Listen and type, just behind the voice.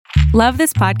Love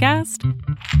this podcast?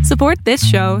 Support this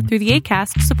show through the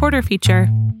Acast supporter feature.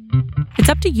 It's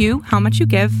up to you how much you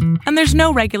give, and there's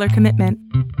no regular commitment.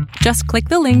 Just click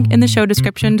the link in the show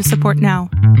description to support now.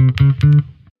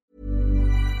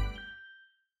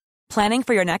 Planning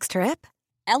for your next trip?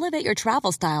 Elevate your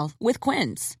travel style with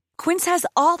Quince. Quince has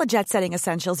all the jet-setting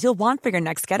essentials you'll want for your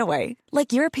next getaway,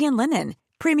 like European linen,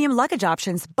 premium luggage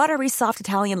options, buttery soft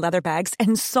Italian leather bags,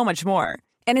 and so much more.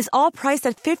 And is all priced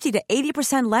at 50 to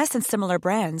 80% less than similar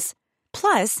brands.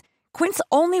 Plus, Quince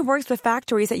only works with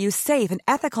factories that use safe and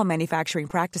ethical manufacturing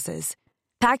practices.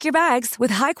 Pack your bags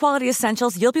with high-quality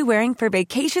essentials you'll be wearing for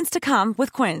vacations to come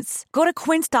with Quince. Go to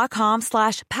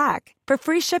quince.com/pack for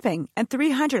free shipping and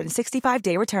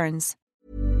 365-day returns.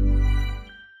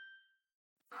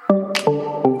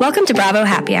 Welcome to Bravo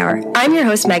Happy Hour. I'm your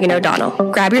host, Megan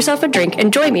O'Donnell. Grab yourself a drink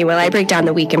and join me while I break down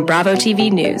the week in Bravo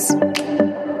TV news.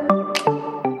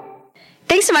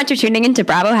 Thanks so much for tuning in to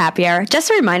Bravo Happy Hour. Just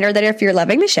a reminder that if you're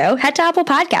loving the show, head to Apple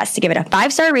Podcasts to give it a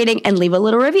 5-star rating and leave a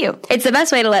little review. It's the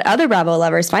best way to let other Bravo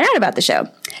lovers find out about the show.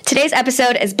 Today's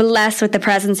episode is blessed with the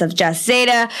presence of Jess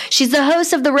Zeta. She's the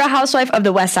host of the Real Housewife of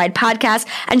the West Side podcast,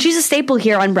 and she's a staple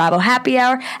here on Bravo Happy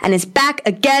Hour and is back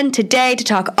again today to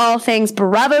talk all things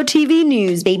Bravo TV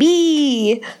news,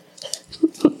 baby.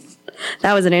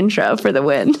 That was an intro for the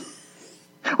win.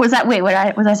 Was I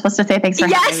supposed to say thanks for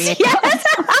having me? Yes.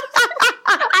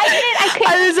 I couldn't.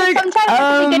 I was like, sometimes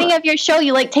at the beginning of your show,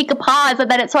 you like take a pause,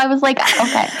 and then so I was like,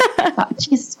 okay, oh,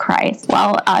 Jesus Christ.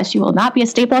 Well, she will not be a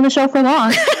staple on the show for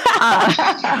long.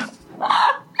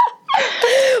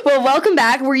 Well, welcome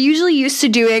back. We're usually used to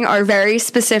doing our very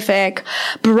specific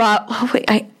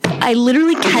I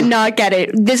literally cannot get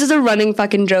it. This is a running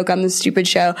fucking joke on this stupid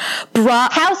show.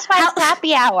 Housewife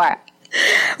Happy Hour.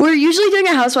 We're usually doing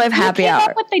a housewife happy hour. You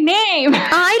came up with the name.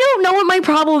 I don't know what my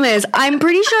problem is. I'm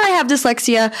pretty sure I have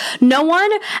dyslexia. No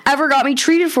one ever got me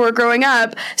treated for it growing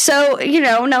up. So,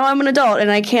 now I'm an adult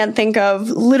and I can't think of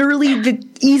literally the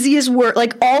easiest word,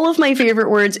 like all of my favorite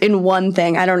words in one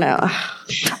thing. I don't know.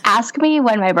 Ask me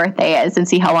when my birthday is and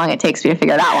see how long it takes me to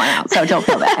figure that one out. So don't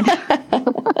feel bad.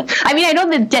 I mean, I know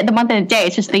the month and the day.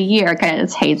 It's just the year kind of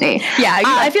is hazy. Yeah,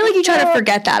 I feel like you try to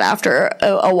forget that after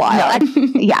a while.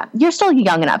 Yeah, you're still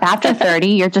young enough. After 30,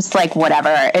 you're just like,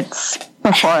 whatever. It's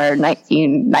before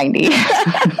 1990.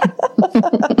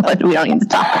 But we don't need to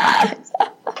talk about it.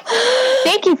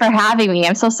 Thank you for having me.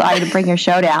 I'm so sorry to bring your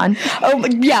show down. Oh,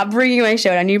 yeah, bringing my show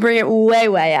down. You bring it way,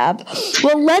 way up.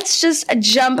 Well, let's just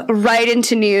jump right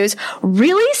into news.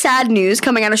 Really sad news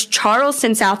coming out of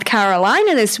Charleston, South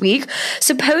Carolina this week.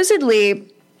 Supposedly,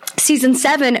 Season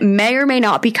 7 may or may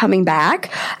not be coming back.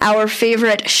 Our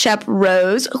favorite Shep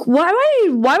Rose. Why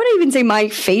would I even say my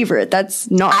favorite?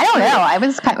 That's not I don't true. know. I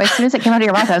was kind of, as soon as it came out of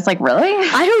your mouth, I was like, really?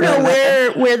 I don't know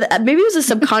where maybe it was a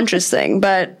subconscious thing,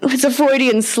 but it's a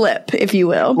Freudian slip, if you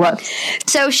will. What?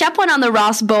 So Shep went on the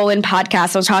Ross Bolin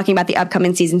podcast. I was talking about the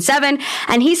upcoming Season 7,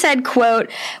 and he said,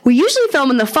 quote, "We usually film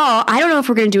in the fall. I don't know if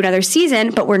we're going to do another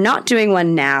season, but we're not doing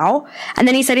one now." And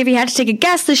then he said if he had to take a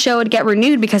guess, the show would get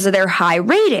renewed because of their high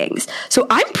ratings. So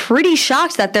I'm pretty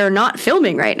shocked that they're not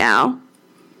filming right now.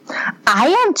 I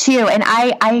am too. And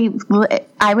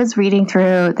I was reading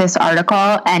through this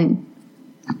article and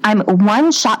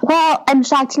I'm shocked. Well, I'm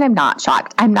shocked and I'm not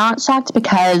shocked. I'm not shocked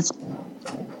because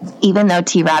even though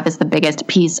T-Rav is the biggest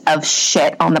piece of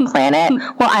shit on the planet,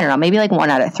 well, I don't know, maybe like 1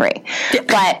 out of 3.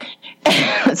 But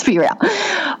let's be real.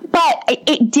 But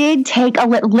it did take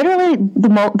literally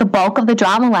the bulk of the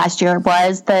drama last year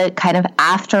was the kind of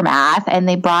aftermath, and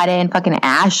they brought in fucking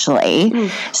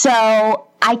Ashley. So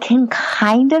I can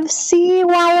kind of see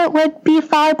why it would be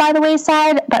far by the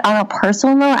wayside, but on a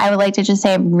personal note, I would like to just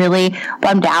say I'm really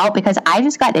bummed out because I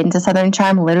just got into Southern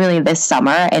Charm literally this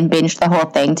summer and binged the whole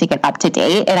thing to get up to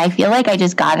date, and I feel like I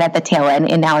just got it at the tail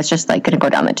end, and now it's just like going to go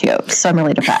down the tubes, so I'm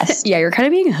really depressed. Yeah, you're kind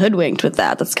of being hoodwinked with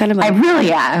that. That's kind of I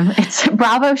really am.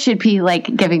 Bravo should be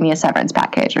like giving me a severance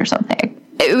package or something.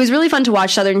 It was really fun to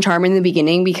watch Southern Charm in the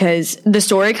beginning because the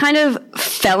story kind of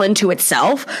fell into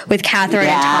itself with Catherine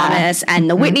and Thomas and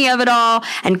the Whitney of it all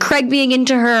and Craig being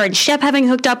into her and Shep having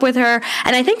hooked up with her.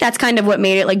 And I think that's kind of what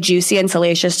made it like juicy and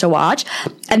salacious to watch.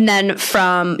 And then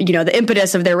from, the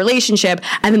impetus of their relationship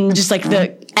and then just like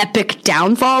the epic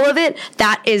downfall of it,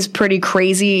 that is pretty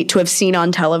crazy to have seen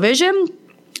on television.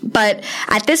 But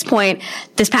at this point,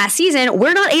 this past season,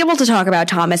 we're not able to talk about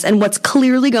Thomas and what's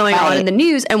clearly going on in the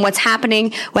news and what's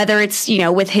happening, whether it's,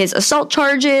 with his assault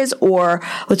charges or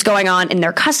what's going on in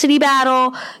their custody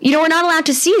battle. We're not allowed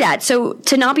to see that. So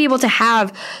to not be able to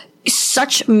have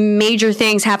such major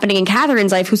things happening in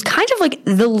Catherine's life, who's kind of like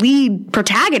the lead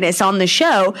protagonist on the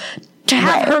show, to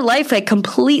have her life like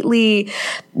completely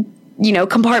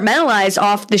compartmentalized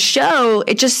off the show,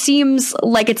 it just seems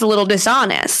like it's a little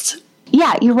dishonest.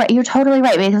 Yeah, you're right. You're totally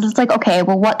right. Because it's like, okay,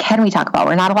 well, what can we talk about?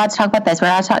 We're not allowed to talk about this. We're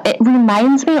not talk. It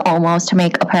reminds me almost, to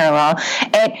make a parallel,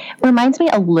 it reminds me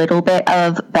a little bit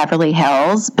of Beverly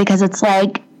Hills, because it's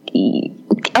like,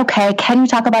 okay, can you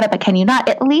talk about it, but can you not?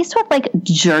 At least with like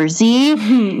Jersey,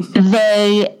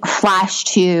 they flash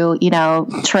to,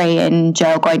 Trey and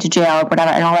Joe going to jail or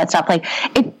whatever and all that stuff. Like,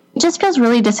 it just feels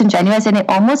really disingenuous, and it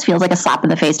almost feels like a slap in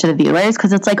the face to the viewers,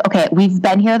 because it's like, okay, we've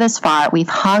been here this far, we've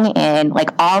hung in, like,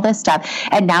 all this stuff,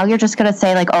 and now you're just going to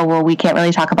say, like, oh, well, we can't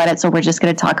really talk about it, so we're just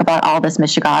going to talk about all this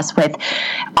mishigas with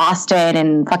Austin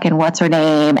and fucking what's her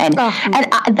name, and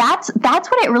that's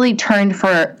what it really turned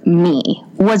for me,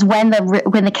 was when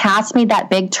the cast made that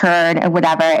big turn or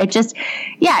whatever. It just,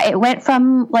 it went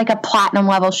from like a platinum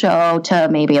level show to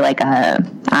maybe like a,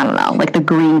 I don't know, like the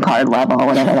green card level,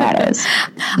 whatever that is.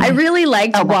 I really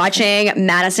liked watching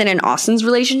Madison and Austin's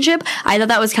relationship. I thought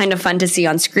that was kind of fun to see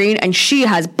on screen, and she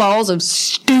has balls of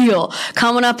steel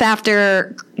coming up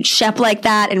after Shep like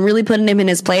that and really putting him in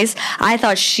his place. I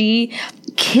thought she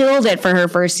killed it for her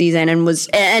first season and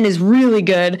is really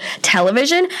good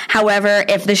television. However,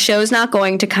 if the show's not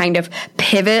going to kind of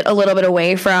pivot a little bit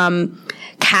away from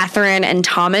Catherine and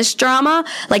Thomas drama,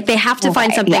 like, they have to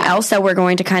find something else that we're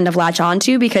going to kind of latch on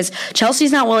to, because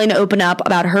Chelsea's not willing to open up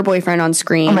about her boyfriend on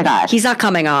screen. Oh my God. He's not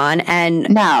coming on,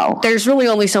 and there's really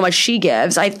only so much she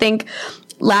gives. I think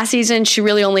last season, she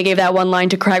really only gave that one line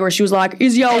to Craig where she was like,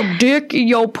 is your dick,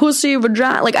 your pussy,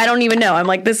 vagina? Like, I don't even know. I'm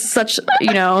like, this is such,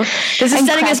 this is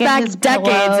setting us back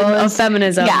decades of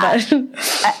feminism. Yeah.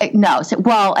 No. So,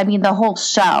 well, I mean, the whole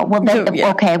show. Well, then,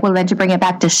 okay, well, then to bring it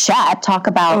back to Shep, talk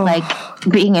about, like,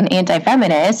 being an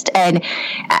anti-feminist. And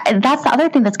that's the other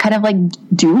thing that's kind of, like,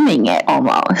 dooming it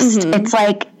almost. Mm-hmm. It's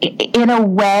like, in a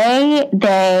way,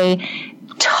 they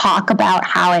talk about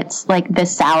how it's like the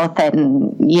South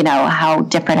and, how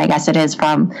different, I guess, it is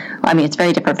from, it's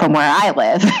very different from where I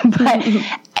live, but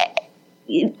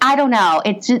I don't know.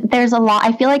 It's just, there's a lot.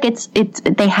 I feel like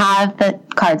they have the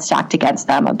cards stacked against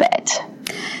them a bit.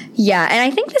 Yeah, and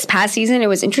I think this past season it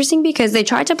was interesting because they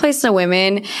tried to place the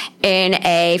women in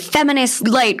a feminist,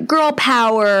 like, girl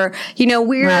power,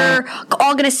 we're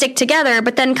all going to stick together.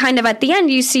 But then kind of at the end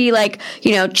you see, like,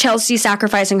 Chelsea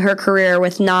sacrificing her career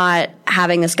with not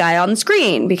having this guy on the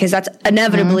screen, because that's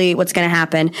inevitably what's going to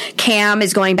happen. Cam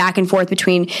is going back and forth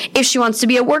between if she wants to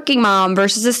be a working mom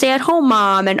versus a stay-at-home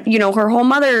mom, and, her whole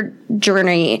mother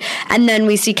journey. And then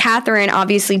we see Catherine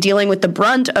obviously dealing with the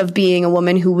brunt of being a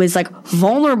woman who was, like,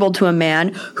 vulnerable to a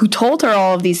man who told her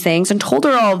all of these things and told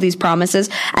her all of these promises.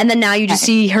 And then now you just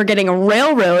see her getting a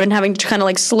railroad and having to kind of,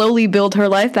 like, slowly build her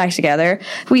life back together.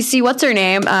 We see, what's her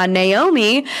name?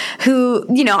 Naomi, who,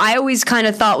 I always kind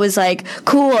of thought was, like,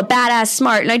 cool, a badass,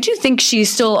 smart. And I do think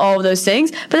she's still all of those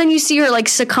things. But then you see her, like,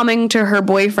 succumbing to her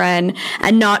boyfriend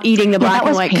and not eating the black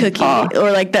and white cookie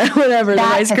or, like, the whatever, the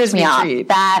Rice Krispie treat.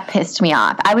 That pissed me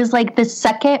off. I was like, the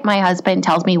second my husband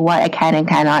tells me what I can and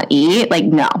cannot eat, like,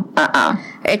 no,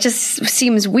 It just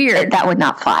seems weird. That would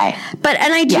not fly.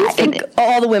 And I do think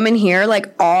all the women here,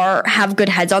 like, have good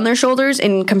heads on their shoulders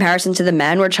in comparison to the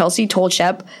men, where Chelsea told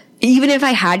Shep, even if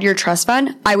I had your trust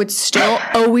fund, I would still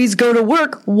always go to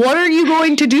work. What are you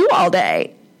going to do all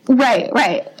day?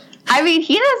 Right. I mean,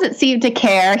 he doesn't seem to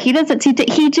care. He doesn't seem to,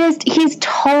 he's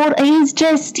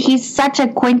such a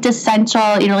quintessential,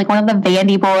 like one of the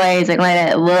Vandy boys. And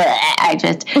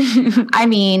I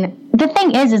mean, the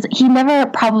thing is he never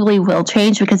probably will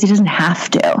change because he doesn't have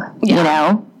to,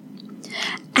 And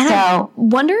I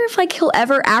wonder if, like, he'll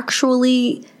ever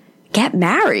actually get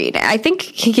married. I think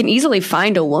he can easily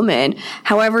find a woman.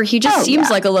 However, he just seems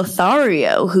like a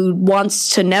Lothario who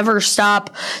wants to never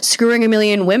stop screwing a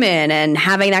million women and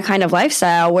having that kind of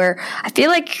lifestyle, where I feel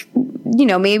like,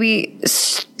 maybe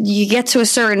you get to a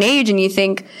certain age and you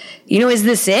think, is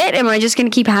this it? Am I just going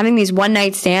to keep having these one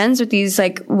night stands with these,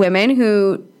 like, women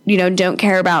who, don't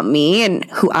care about me and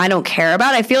who I don't care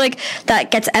about? I feel like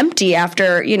that gets empty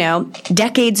after,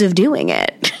 decades of doing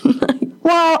it.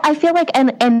 Well, I feel like,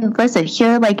 and listen,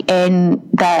 here, like, in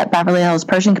the Beverly Hills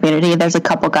Persian community, there's a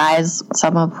couple guys,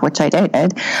 some of which I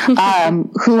dated,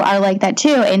 who are like that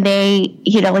too. And they,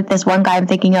 like this one guy I'm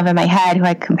thinking of in my head who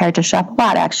I compared to Shep a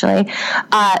lot, actually.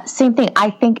 Same thing.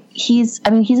 I think he's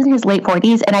in his late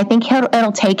 40s, and I think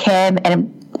it'll take him, and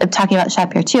I'm talking about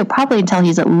Shep here too, probably until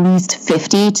he's at least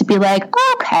 50 to be like,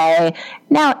 okay,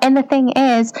 now, and the thing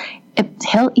is,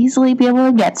 he'll easily be able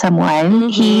to get someone.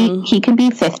 He can be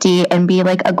 50 and be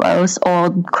like a gross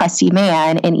old crusty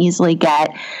man and easily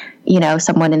get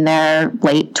someone in their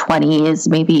late 20s,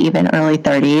 maybe even early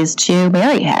 30s to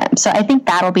marry him. So I think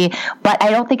but I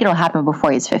don't think it'll happen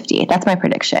before he's 50. That's my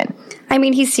prediction. I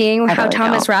mean, he's seeing how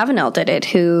Thomas Ravenel did it,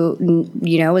 who,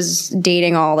 was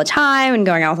dating all the time and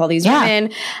going out with all these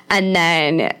women. And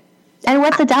then... And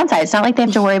what's the downside? It's not like they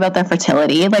have to worry about their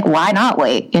fertility. Like, why not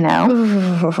wait, Yuck.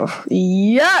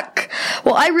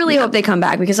 Well, I really hope they come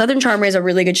back because Southern Charmer is a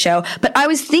really good show. But I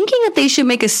was thinking that they should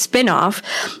make a spin-off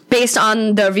based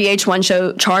on the VH1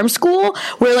 show Charm School,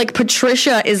 where, like,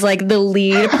 Patricia is, like, the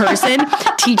lead person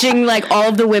teaching, like, all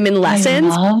of the women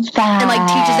lessons. I love that. And, like,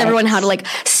 teaches everyone how to, like,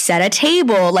 set a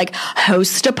table, like,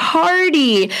 host a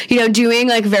party, doing,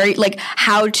 like, very, like,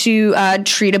 how to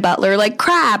treat a butler like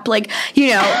crap, like,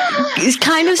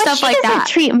 kind of stuff like that.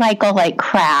 Treat Michael like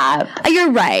crap. You're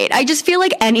right. I just feel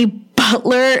like any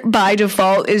butler by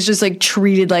default is just like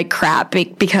treated like crap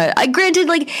because granted,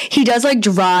 like he does like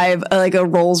drive like a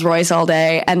Rolls Royce all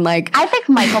day and like I think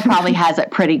Michael probably has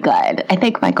it pretty good.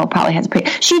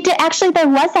 She did actually. There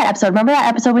was that episode. Remember that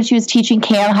episode when she was teaching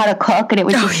Cam how to cook and it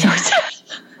was so sad.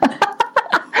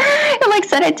 Like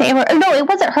set a table. No, it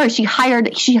wasn't her. She hired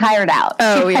out. She hired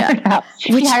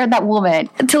that woman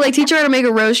to like teach her how to make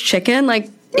a roast chicken. Like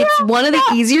it's one of the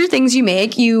easier things you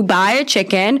make. You buy a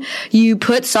chicken, you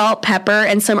put salt, pepper,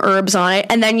 and some herbs on it,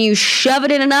 and then you shove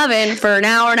it in an oven for an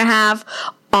hour and a half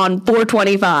on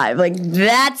 425. Like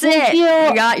that's it. You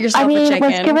got yourself a chicken.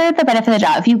 Let's give her the benefit of the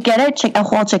doubt. If you get a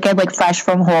whole chicken like fresh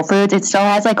from Whole Foods, it still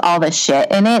has like all the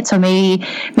shit in it. So maybe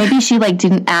she like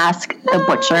didn't ask the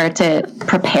butcher to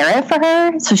prepare it for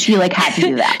her, so she like had to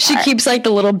do that. She keeps like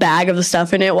the little bag of the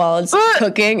stuff in it while it's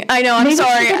cooking. I know. I'm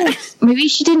sorry. Maybe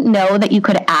she didn't know that you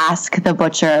could ask the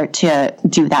butcher to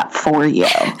do that for you.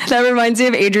 That reminds me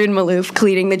of Adrienne Maloof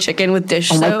cleaning the chicken with dish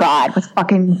soap. Oh my god, with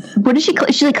fucking what did she?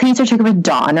 She like cleans her chicken with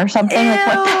Dawn or something. Ew. Like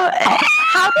what the hell?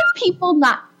 How did people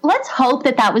not? Let's hope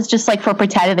that was just like for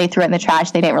pretend they threw it in the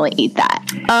trash. They didn't really eat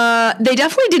that. They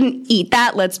definitely didn't eat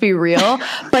that. Let's be real.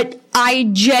 But I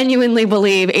genuinely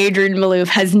believe Adrienne Maloof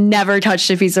has never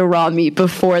touched a piece of raw meat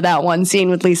before that one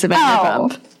scene with Lisa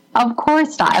Vanderpump. Of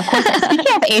course not. Of course not.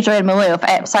 Speaking of Adrienne Maloof,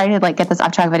 I'm sorry to like get this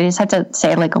off track, but I just have to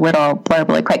say like a little blurb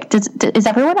really quick. Is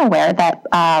everyone aware that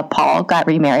Paul got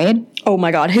remarried? Oh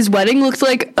my God. His wedding looked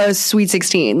like a Sweet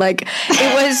 16. Like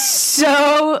it was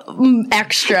so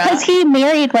extra. Because he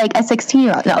married like a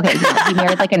 16-year-old. No, okay. He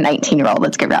married like a 19-year-old.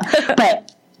 Let's get real.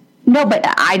 But no, but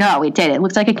I know it did. It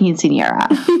looks like a quinceañera.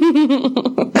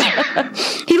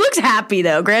 He looks happy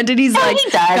though. Granted, he's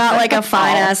got like a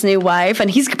fine ass new wife, and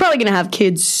he's probably gonna have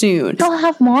kids soon. He'll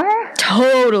have more?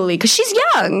 Totally, because she's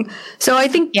young. So I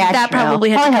think that probably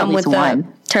had to come with the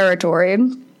territory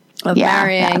of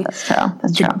marrying. Yeah, that's true.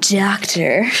 That's true.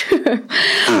 Doctor.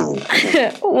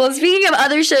 Well, speaking of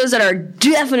other shows that are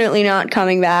definitely not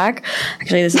coming back,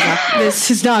 actually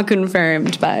this is not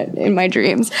confirmed, but in my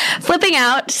dreams, Flipping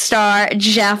Out star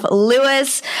Jeff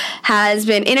Lewis has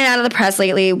been in and out of the press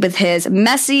lately with his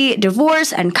messy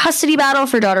divorce and custody battle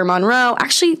for daughter Monroe.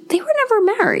 Actually, they were never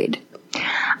married.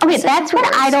 Okay, that's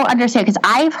what I don't understand, because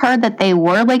I've heard that they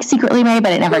were like secretly married,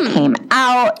 but it never came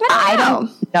out. I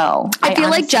don't know. I feel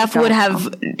like Jeff would have,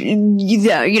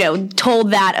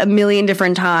 told that a million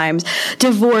different times.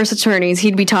 Divorce attorneys,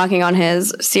 he'd be talking on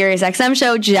his Sirius XM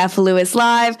show, Jeff Lewis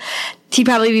Live. He'd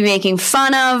probably be making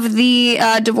fun of the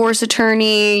divorce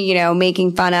attorney,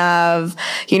 making fun of,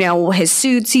 his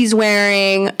suits he's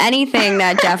wearing. Anything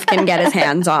that Jeff can get his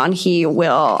hands on, he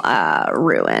will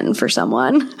ruin for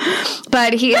someone.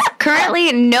 But he is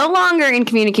currently no longer in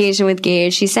communication with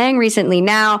Gage. She's saying recently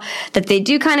now that they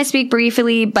do kind of speak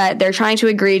briefly, but they're trying to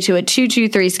agree to a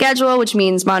 2-2-3 schedule, which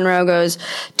means Monroe goes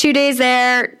 2 days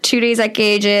there, 2 days at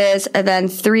Gage's, and then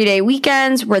 3-day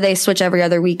weekends where they switch every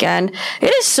other weekend.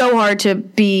 It is so hard to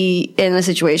be in a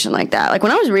situation like that. Like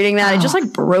when I was reading that, it just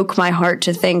like broke my heart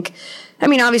to think. I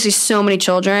mean, obviously so many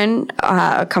children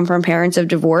come from parents of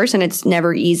divorce and it's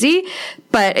never easy,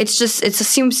 but it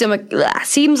seems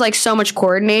like so much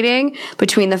coordinating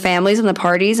between the families and the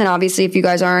parties. And obviously if you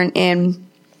guys aren't in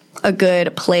a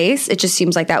good place, it just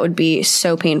seems like that would be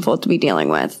so painful to be dealing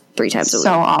with 3 times a week.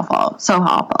 So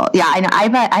awful. Yeah, I know.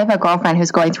 I have a girlfriend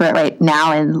who's going through it right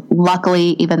now, and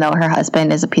luckily, even though her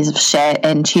husband is a piece of shit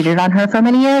and cheated on her for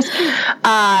many years,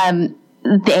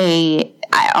 they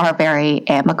are very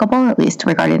amicable, at least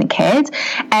regarding the kids.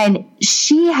 And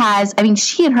she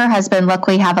and her husband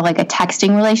luckily have a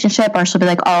texting relationship, or she'll be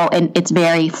like, oh, and it's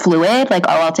very fluid. Like,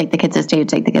 oh, I'll take the kids this day, you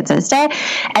take the kids this day.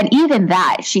 And even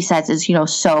that, she says, is,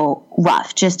 so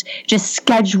rough, just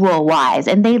schedule wise.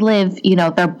 And they live,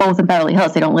 they're both in Beverly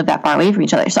Hills. They don't live that far away from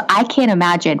each other. So I can't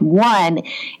imagine, one,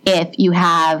 if you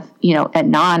have, a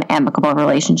non-amicable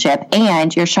relationship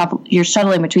and you're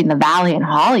shuttling between the Valley and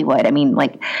Hollywood. I mean,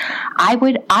 I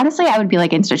would be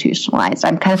institutionalized.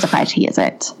 I'm kind of surprised he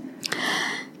isn't.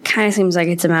 Kind of seems like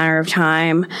it's a matter of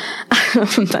time.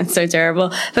 That's so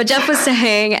terrible. But Jeff was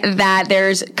saying that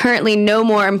there's currently no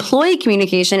more employee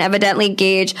communication. Evidently,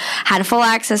 Gage had full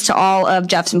access to all of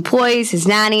Jeff's employees, his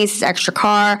nannies, his extra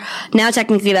car. Now,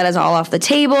 technically, that is all off the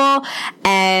table.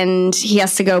 And he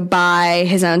has to go buy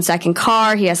his own second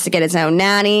car. He has to get his own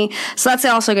nanny. So that's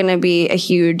also going to be a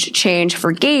huge change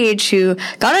for Gage, who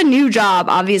got a new job,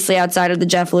 obviously, outside of the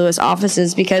Jeff Lewis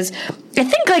offices, because I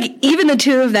think even the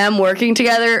two of them working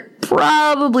together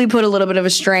probably put a little bit of a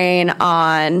strain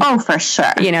on, oh, for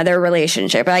sure, their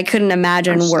relationship. I couldn't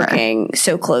imagine working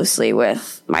so closely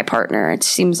with my partner. It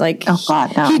seems like, oh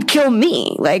God, no, he'd kill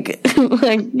me.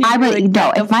 I really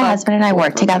no. If my husband and I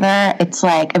work together, it's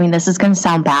this is going to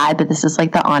sound bad, but this is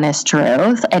the honest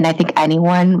truth. And I think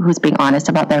anyone who's being honest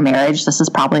about their marriage, this is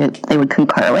probably, they would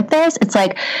concur with this. It's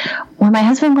when my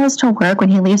husband goes to work, when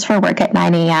he leaves for work at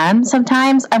 9 a.m.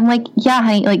 sometimes, I'm like, yeah,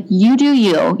 honey, you do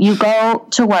you go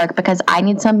to work because I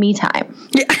need some me time.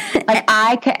 Yeah.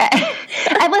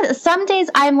 Some days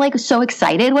I'm so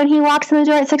excited when he walks in the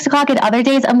door at 6 o'clock, and other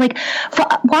days I'm like,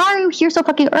 why are you here so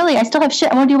fucking early? I still have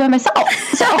shit I want to do by myself.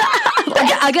 So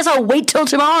I guess I'll wait till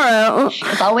tomorrow.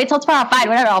 Fine,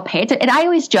 whatever, I'll pay attention. And I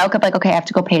always joke, I'm like, okay, I have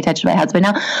to go pay attention to my husband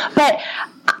now. But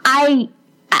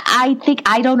I think,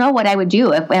 I don't know what I would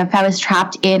do if I was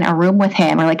trapped in a room with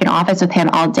him or an office with him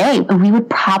all day. We would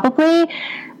probably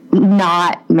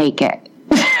not make it.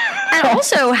 And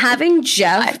also, having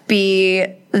Jeff be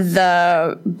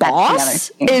the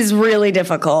boss is really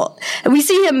difficult. We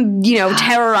see him,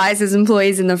 terrorize his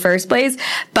employees in the first place,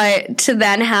 but to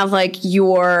then have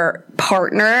your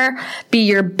partner be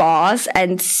your boss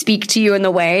and speak to you in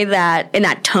in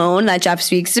that tone that Jeff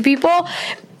speaks to people,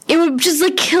 it would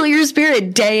just kill your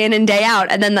spirit day in and day out.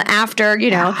 And then after,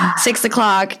 6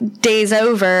 o'clock, day's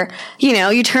over,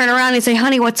 you turn around and say,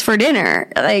 honey, what's for dinner?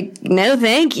 No,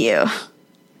 thank you.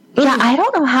 Yeah, I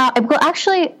don't know how. Well,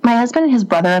 actually, my husband and his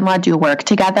brother-in-law do work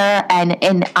together,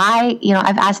 and I,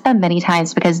 I've asked them many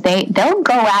times because they'll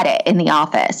go at it in the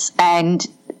office, and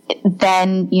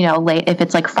then late if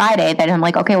it's Friday, then I'm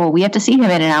like, okay, well, we have to see him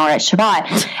in an hour at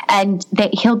Shabbat, and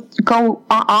he'll go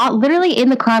literally in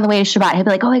the car on the way to Shabbat. He'll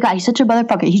be like, oh my God, he's such a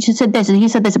motherfucker. He just said this and he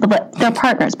said this, but they're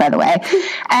partners, by the way,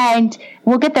 and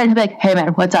we'll get there and he'll be like, hey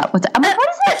man, what's up? I'm like, what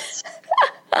is this?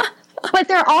 But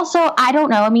they're also, I don't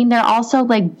know. I mean, they're also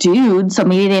dudes, so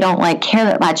maybe they don't care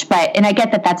that much. But, and I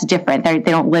get that that's different. They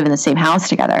don't live in the same house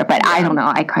together. But yeah. I don't know.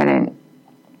 I couldn't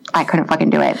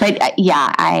fucking do it. But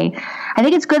yeah, I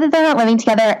think it's good that they're not living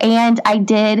together.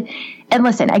 And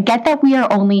listen, I get that we are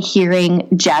only hearing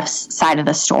Jeff's side of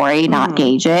the story, not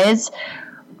Gage's.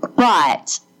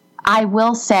 But I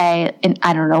will say, and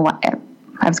I don't know what.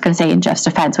 I was going to say in Jeff's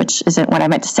defense, which isn't what I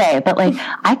meant to say, but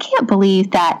I can't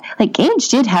believe that Gage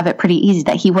did have it pretty easy,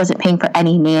 that he wasn't paying for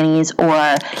any nannies or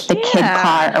the kid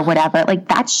car or whatever.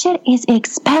 That shit is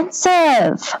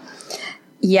expensive.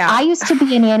 Yeah. I used to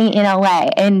be a nanny in LA,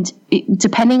 and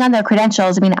depending on their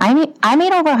credentials, I mean, I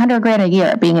made over $100,000 a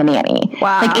year being a nanny.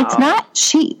 Wow. It's not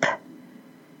cheap.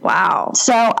 Wow.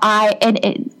 So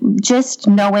just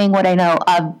knowing what I know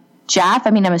of Jeff, I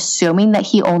mean, I'm assuming that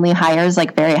he only hires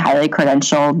very highly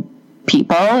credentialed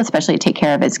people, especially to take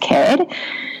care of his kid.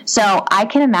 So I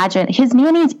can imagine his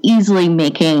nanny is easily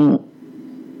making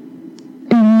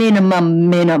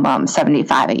minimum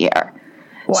 75 a year.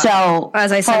 Wow. So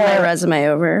as I send my resume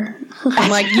over,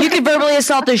 I'm you could verbally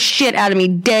assault the shit out of me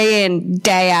day in,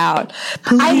 day out.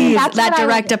 Please, that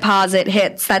direct deposit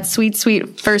hits that sweet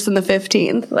first and the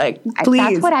 15th. Please.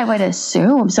 That's what I would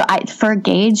assume. So for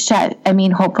Gage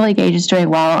hopefully Gage is doing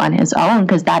well on his own,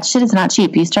 because that shit is not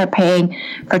cheap. You start paying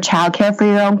for childcare for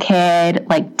your own kid,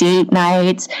 date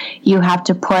nights. You have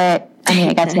to put,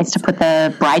 I guess he has to put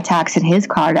the bride tax in his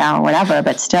car now or whatever,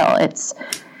 but still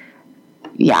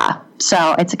yeah.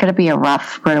 So it's going to be a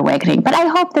rough rude awakening. But I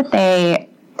hope that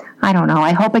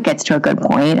I hope it gets to a good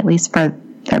point, at least for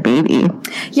their baby.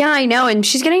 Yeah, I know. And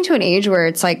she's getting to an age where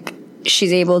it's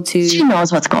she's able to... She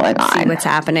knows what's going on. See what's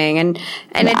happening. And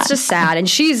it's just sad. And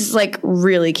she's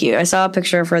really cute. I saw a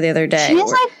picture of her the other day.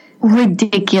 She's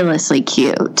ridiculously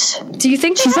cute. Do you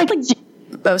think she's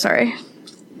oh, sorry.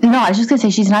 No, I was just going to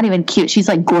say she's not even cute. She's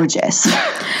like gorgeous.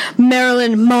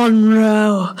 Marilyn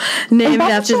Monroe. Named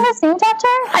after. What she was named after?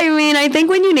 I mean, I think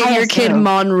when you name your kid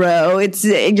Monroe,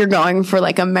 you're going for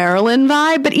like a Marilyn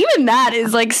vibe. But even that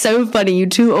is like so funny. You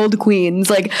two old queens,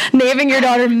 like naming your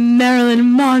daughter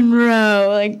Marilyn Monroe.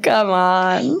 Like, come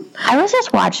on. I was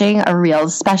just watching a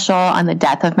Reels special on the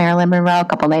death of Marilyn Monroe a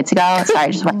couple nights ago. Sorry,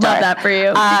 I just went Love that for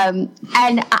you.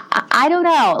 And I don't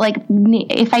know. Like,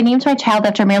 if I named my child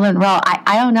after Marilyn Monroe,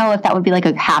 I don't know if that would be like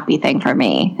a happy thing for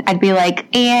me. I'd be like,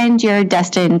 and you're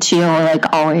destined to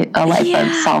like always a life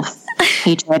of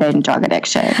self-hatred and drug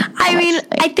addiction. I mean,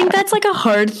 I think that's like a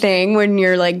hard thing when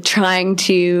you're like trying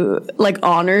to like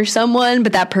honor someone,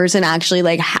 but that person actually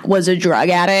like was a drug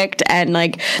addict, and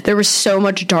like there was so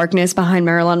much darkness behind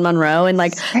Marilyn Monroe, and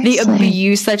like the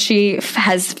abuse that she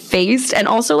has faced, and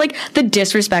also like the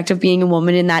disrespect of being a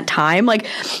woman in that time. Like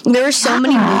there were so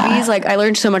many movies. Like I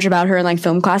learned so much about her in like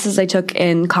film classes I took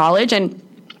in college, and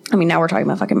I mean, now we're talking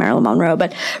about fucking Marilyn Monroe,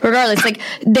 but regardless, like,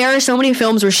 there are so many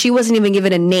films where she wasn't even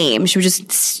given a name. She was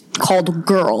just called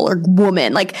girl or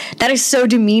woman. Like, that is so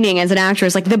demeaning as an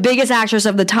actress. Like, the biggest actress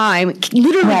of the time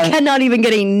literally cannot even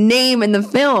get a name in the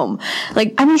film.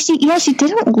 Like, I mean, she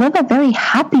didn't live a very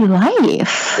happy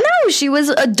life. No, she was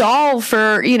a doll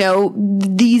for, you know,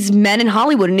 these men in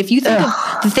Hollywood. And if you think of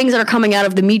the things that are coming out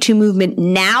of the Me Too movement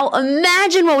now,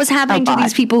 imagine what was happening to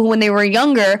these people when they were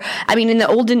younger. I mean,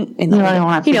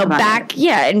 back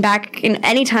in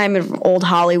any time of old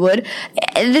Hollywood,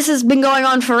 this has been going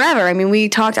on forever. I mean, we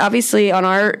talked obviously on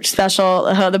our special,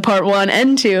 the part 1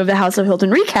 and 2 of the House of Hilton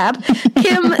recap.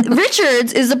 Kim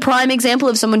Richards is the prime example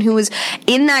of someone who was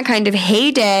in that kind of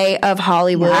heyday of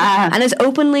Hollywood and has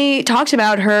openly talked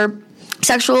about her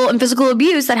sexual and physical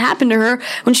abuse that happened to her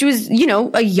when she was, you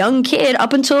know, a young kid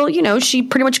up until, you know, she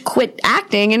pretty much quit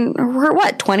acting in her,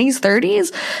 20s,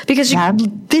 30s? Because she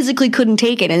physically couldn't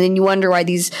take it. And then you wonder why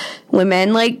these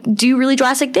women, like, do really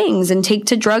drastic things and take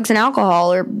to drugs and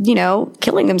alcohol or, you know,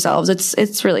 killing themselves.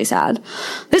 It's really sad.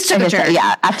 This took a turn.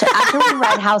 Yeah. After we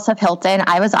read House of Hilton,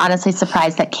 I was honestly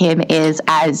surprised that Kim is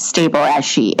as stable as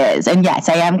she is. And yes,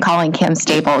 I am calling Kim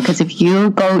stable because if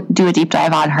you go do a deep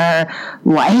dive on her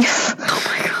life, oh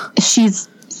my God. She's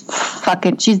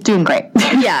doing great.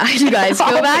 Yeah, you guys,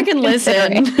 go back and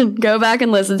listen. Go back and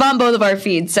listen. It's on both of our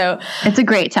feeds, so it's a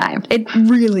great time. It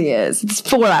really is. It's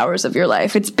 4 hours of your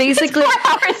life. It's basically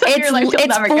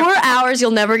it's 4 hours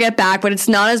you'll never get back, but it's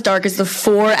not as dark as the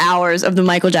 4 hours of the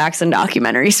Michael Jackson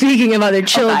documentary. Speaking of other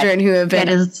children who have been,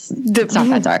 it's not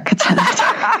that dark. It's not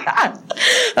that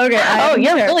dark. Okay.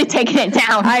 You're really taking it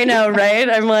down. I know, right?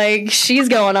 I'm like, she's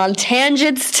going on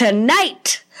tangents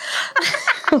tonight.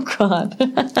 Oh, God.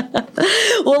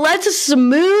 Well, let's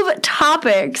move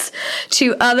topics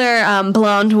to other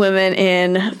blonde women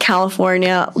in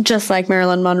California, just like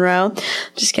Marilyn Monroe.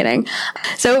 Just kidding.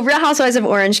 So, Real Housewives of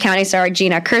Orange County star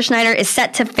Gina Kirschneider is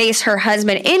set to face her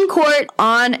husband in court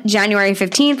on January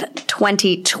 15th,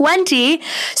 2020.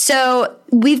 So,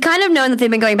 we've kind of known that they've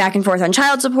been going back and forth on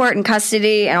child support and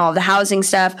custody and all of the housing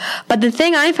stuff. But the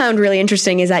thing I found really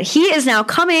interesting is that he is now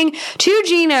coming to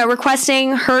Gina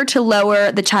requesting her to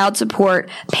lower the child support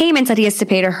payments that he has to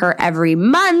pay to her every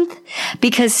month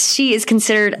because she is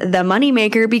considered the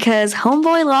moneymaker because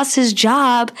homeboy lost his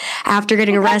job after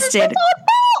getting arrested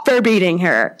for beating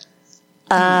her.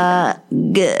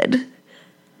 Good.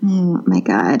 Oh my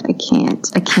God, I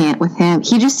can't with him.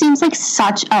 He just seems like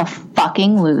such a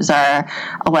fucking loser,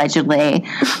 allegedly.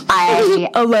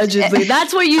 Allegedly.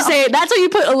 That's what you say. That's what you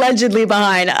put allegedly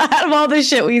behind out of all the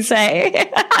shit we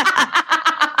say.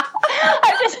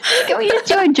 Can we just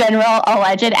do a general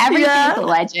alleged? Everything's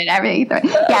alleged. Everything.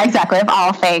 Yeah, exactly. Of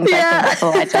all things, I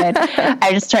think that's alleged.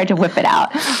 I just tried to whip it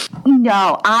out.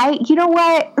 No, you know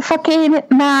what? Fucking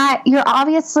Matt, you're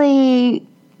obviously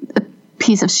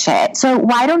piece of shit. So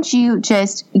why don't you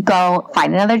just go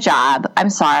find another job? I'm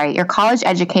sorry. You're college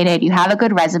educated. You have a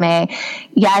good resume.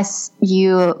 Yes,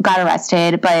 you got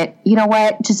arrested, but you know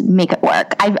what? Just make it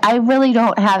work. I really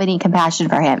don't have any compassion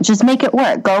for him. Just make it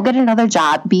work. Go get another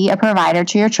job. Be a provider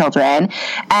to your children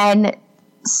and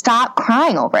stop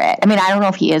crying over it. I mean, I don't know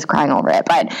if he is crying over it,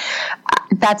 but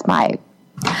that's my...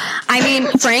 I mean,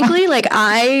 frankly, like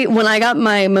when I got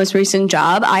my most recent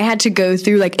job, I had to go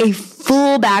through like a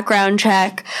full background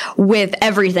check with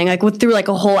everything, like through like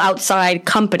a whole outside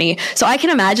company. So I can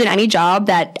imagine any job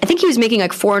that, I think he was making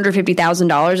like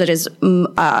 $450,000 at his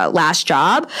last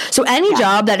job. So any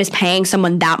job that is paying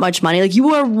someone that much money, like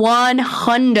you are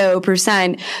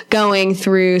 100% going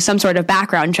through some sort of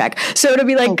background check. So to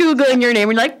be like Googling your name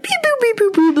and you're like, beep, boop, beep,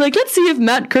 boop, boop, like, let's see if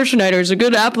Matt Kirschneider is a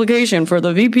good application for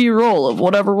the VP role of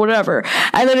whatever.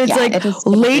 And then it's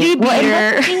lady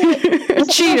beater,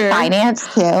 cheater.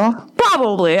 Finance too.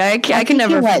 Probably. I can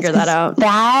never figure that out.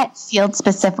 That field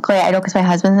specifically, I know because my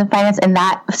husband's in finance, and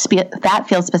that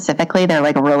field specifically, they're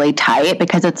like really tight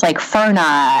because it's like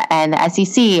FERNA and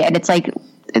SEC, and it's like,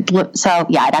 so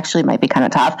yeah, it actually might be kind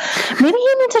of tough. Maybe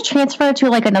he needs to transfer to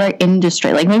like another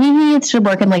industry. Like maybe he needs to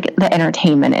work in like the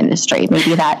entertainment industry.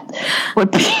 Maybe that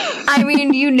would be. I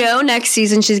mean, next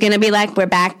season she's going to be like, we're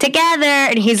back together.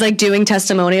 And he's like doing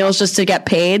testimonials just to get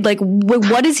paid. Like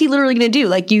what is he literally going to do?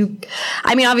 Like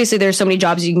obviously there's so many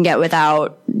jobs you can get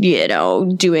without,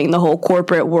 doing the whole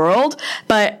corporate world.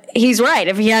 But he's right.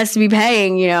 If he has to be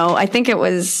paying, I think it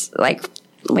was like,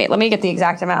 wait, let me get the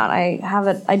exact amount.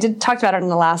 I did talk about it in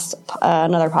the last,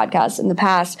 another podcast in the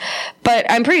past, but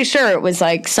I'm pretty sure it was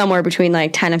like somewhere between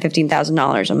like $10,000 and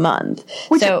 $15,000 a month.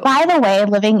 Which, by the way,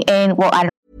 living in,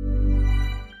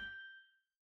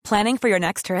 Planning for your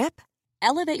next trip?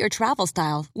 Elevate your travel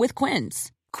style with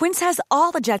Quince. Quince has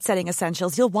all the jet-setting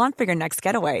essentials you'll want for your next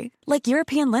getaway, like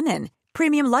European linen,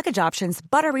 premium luggage options,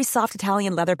 buttery soft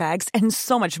Italian leather bags, and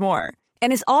so much more.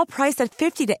 And is all priced at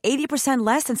 50 to 80%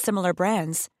 less than similar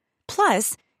brands.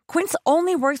 Plus, Quince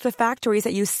only works with factories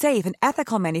that use safe and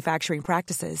ethical manufacturing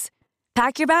practices.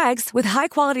 Pack your bags with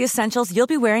high-quality essentials you'll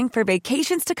be wearing for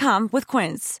vacations to come with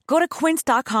Quince. Go to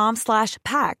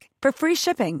quince.com/pack for free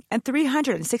shipping and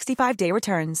 365-day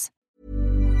returns.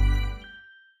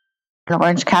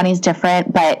 Orange County is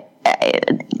different, but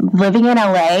living in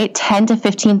LA, $10,000 to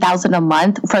 $15,000 a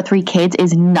month for 3 kids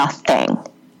is nothing.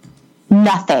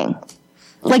 Nothing.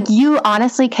 Like, you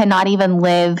honestly cannot even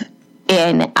live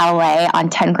in LA on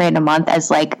 $10,000 a month as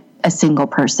like a single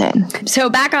person. So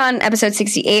back on episode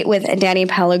 68 with Danny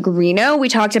Pellegrino, we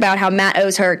talked about how Matt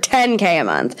owes her $10,000 a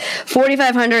month,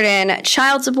 $4,500 in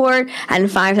child support, and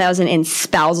 $5,000 in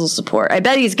spousal support. I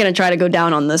bet he's going to try to go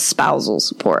down on the spousal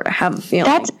support. I have a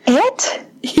feeling. That's it?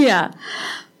 Yeah.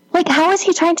 Like, how is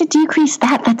he trying to decrease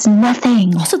that? That's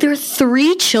nothing. Also, there are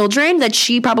 3 children that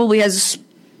she probably has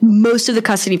most of the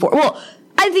custody for. Well,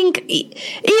 I think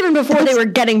even before they were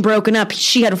getting broken up,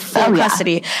 she had full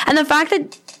custody. And the fact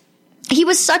that he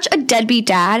was such a deadbeat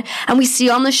dad, and we see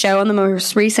on the show in the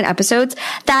most recent episodes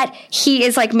that he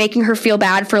is like making her feel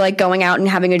bad for like going out and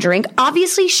having a drink.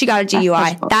 Obviously, she got a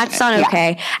DUI. That's not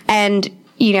okay. And,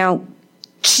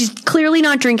 she's clearly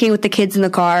not drinking with the kids in the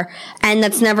car, and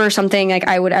that's never something like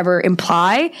I would ever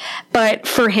imply. But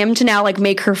for him to now like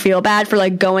make her feel bad for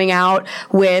like going out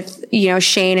with,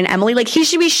 Shane and Emily, like he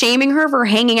should be shaming her for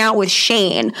hanging out with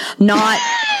Shane, not,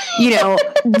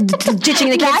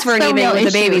 ditching the kids for an evening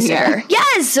with a babysitter.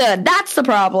 Yes, that's the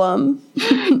problem.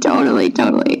 Totally.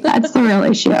 That's the real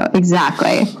issue.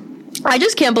 Exactly. I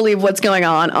just can't believe what's going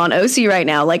on OC right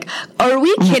now. Like, are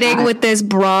we kidding with this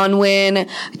Bronwyn,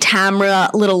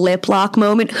 Tamra little lip lock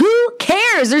moment? Who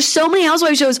cares? There's so many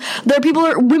Housewives shows that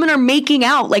women are making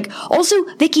out. Like, also,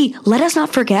 Vicky, let us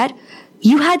not forget,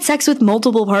 you had sex with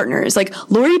multiple partners. Like,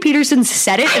 Lori Peterson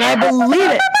said it, and I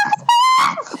believe it.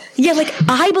 Yeah, like,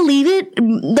 I believe it.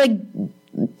 Like,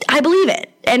 I believe it.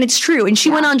 And it's true. And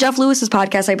she went on Jeff Lewis's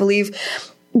podcast, I believe,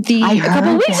 a couple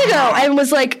of weeks ago, and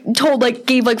was like told, like,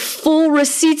 gave like full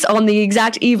receipts on the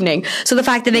exact evening. So the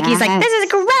fact that Vicky's like, this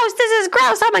is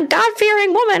gross, I'm a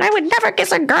God-fearing woman, I would never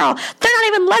kiss a girl, they're not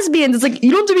even lesbians. It's like,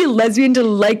 you don't have to be a lesbian to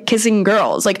like kissing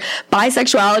girls. Like,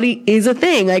 bisexuality is a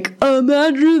thing. Like,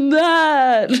 imagine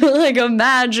that. Like,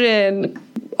 imagine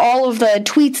all of the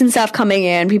tweets and stuff coming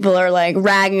in, people are like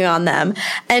ragging on them.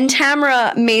 And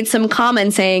Tamra made some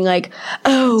comments saying like,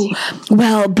 oh,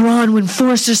 well, Bronwyn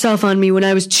forced herself on me when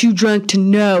I was too drunk to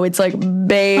know. It's like,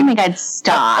 babe. Oh my God,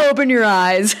 stop. Open your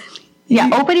eyes. Yeah,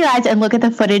 open your eyes and look at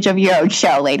the footage of your own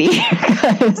show, lady.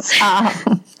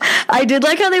 I did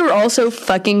like how they were all so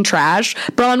fucking trash.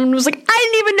 Bronwyn was like, I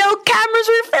didn't even know cameras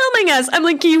were filming us. I'm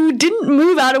like, you didn't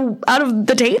move out of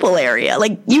the table area.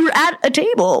 Like, you were at a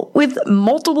table with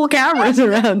multiple cameras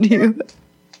around you.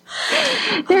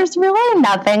 There's really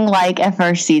nothing like a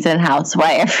first season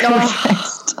housewife.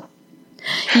 Oh.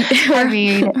 I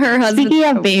mean, her husband.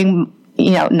 Speaking of being,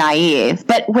 naive.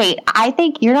 But wait, I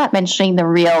think you're not mentioning the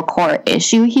real core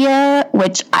issue here,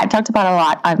 which I've talked about a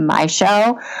lot on my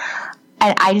show.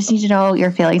 And I just need to know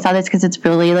your feelings on this because it's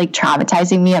really like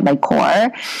traumatizing me at my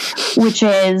core, which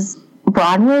is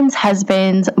Bronwyn's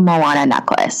husband's Moana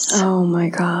necklace. Oh my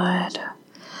God.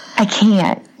 I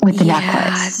can't with the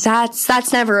necklace.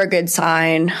 That's never a good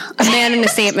sign. A man in a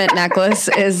statement necklace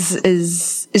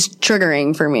is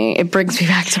triggering for me. It brings me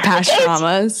back to past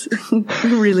traumas. It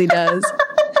really does.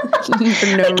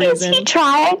 For no reason. Is he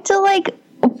trying to like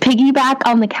piggyback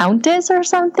on the Countess or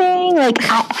something? Like,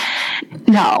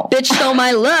 no. Bitch stole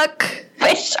my look.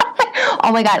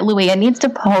 Oh my God, Louis, I needs to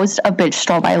post a bitch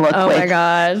stole my look. Oh with my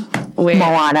God. Wait.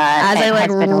 Moana. As I like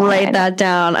write that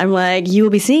down, I'm like, you will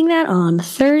be seeing that on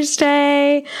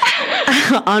Thursday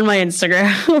on my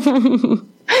Instagram.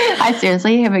 I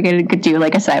seriously am going to do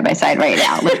like a side-by-side right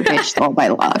now. Like, bitch stole my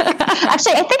look.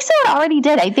 Actually, I think someone already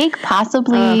did. I think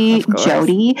possibly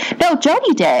Jody. No,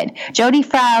 Jody did. Jody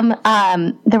from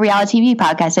the Reality TV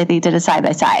podcast, I think, did a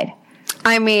side-by-side.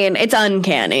 I mean, it's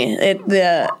uncanny. It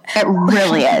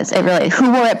really is. It really is.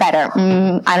 Who wore it better?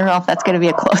 I don't know if that's going to be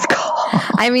a close call.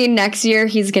 I mean, next year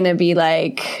he's going to be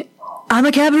like, I'm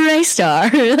a cabaret star.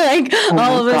 Like,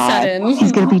 all of a sudden.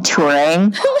 He's going to be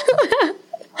touring.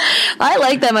 I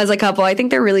like them as a couple. I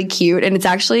think they're really cute, and it's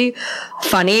actually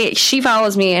funny. She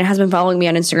follows me and has been following me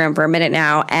on Instagram for a minute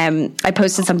now, and I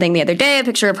posted something the other day, a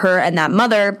picture of her and that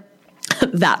mother.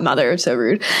 That mother, so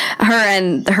rude. Her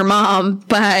and her mom,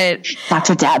 but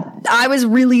Dr. Deb.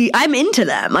 I'm into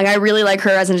them. Like, I really like her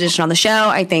as an addition on the show.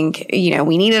 I think,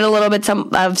 we needed a little bit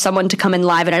of someone to come and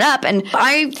liven it up. And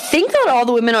I think that all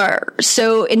the women are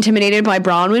so intimidated by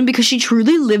Bronwyn because she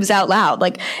truly lives out loud,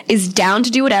 like, is down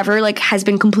to do whatever, like, has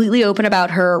been completely open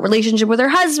about her relationship with her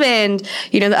husband,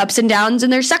 the ups and downs in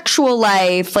their sexual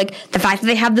life, like, the fact that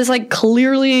they have this, like,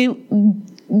 clearly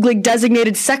like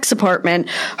designated sex apartment,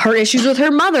 her issues with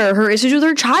her mother, her issues with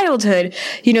her childhood,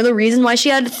 the reason why she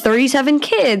had 37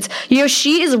 kids.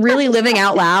 She is really living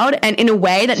out loud and in a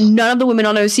way that none of the women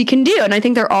on OC can do. And I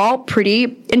think they're all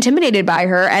pretty intimidated by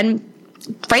her. And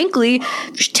frankly,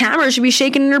 Tamara should be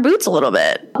shaking in her boots a little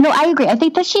bit. No, I agree. I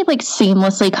think that she like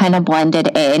seamlessly kind of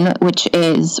blended in, which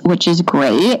is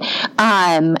great.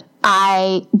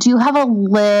 I do have a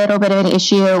little bit of an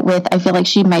issue with, I feel like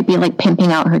she might be like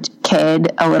pimping out her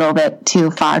kid a little bit too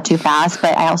far, too fast.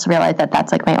 But I also realize that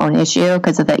that's like my own issue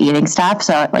because of the eating stuff.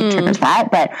 So it like triggers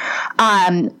that. But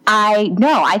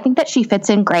I think that she fits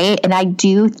in great. And I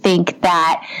do think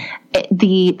that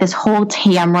this whole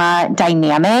Tamra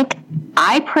dynamic,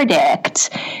 I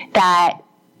predict that,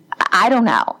 I don't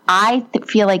know. I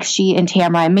feel like she and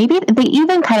Tamra, and maybe they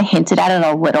even kind of hinted at it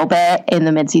a little bit in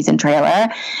the mid-season trailer,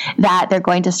 that they're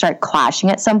going to start clashing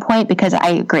at some point, because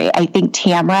I agree. I think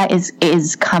Tamra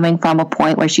is coming from a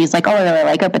point where she's like, oh, I really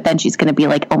like her, but then she's going to be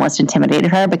like almost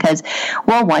intimidated her because,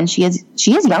 well, one, she is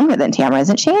younger than Tamra,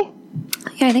 isn't she?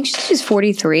 Yeah, I think she's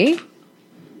 43.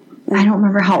 I don't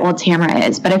remember how old Tamra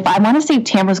is, but if I want to say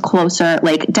Tamra's closer,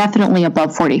 like definitely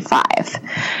above 45.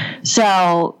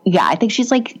 So yeah, I think she's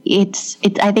like,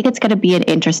 I think it's going to be an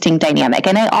interesting dynamic.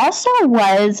 And I also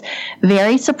was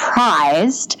very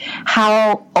surprised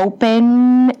how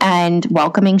open and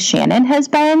welcoming Shannon has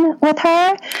been with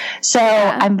her. So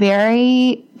yeah. I'm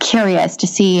very curious to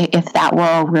see if that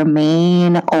will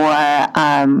remain or,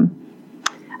 I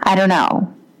don't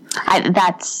know.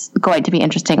 That's going to be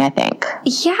interesting, I think.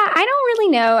 Yeah, I don't really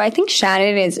know. I think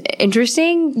Shannon is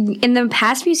interesting. In the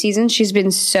past few seasons, she's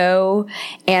been so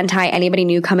anti anybody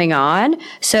new coming on.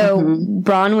 So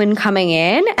Bronwyn coming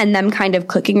in and them kind of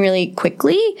clicking really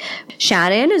quickly.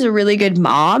 Shannon is a really good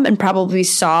mom and probably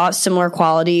saw similar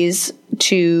qualities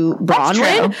to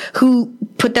Bronwyn, who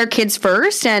put their kids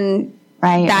first, and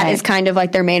that is kind of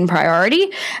like their main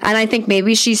priority. And I think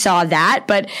maybe she saw that.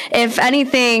 But if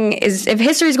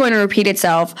history is going to repeat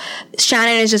itself,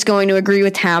 Shannon is just going to agree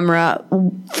with Tamra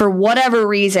for whatever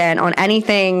reason on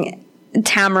anything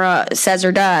Tamra says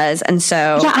or does. And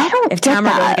so if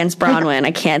Tamra goes against Bronwyn,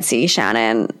 I can't see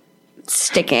Shannon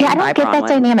sticking by Bronwyn. I don't get that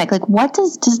dynamic. Like, what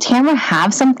does Tamra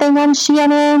have something on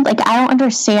Shannon? Like, I don't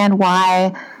understand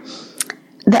why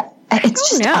it's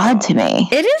just odd to me.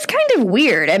 It is kind of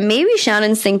weird. And maybe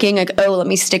Shannon's thinking like, oh, let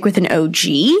me stick with an OG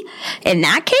in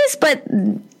that case. But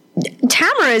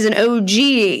Tamara is an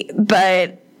OG,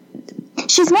 but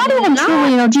she's not even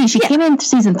truly an OG. She came in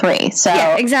season 3. So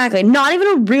yeah, exactly. Not even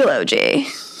a real OG.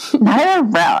 Not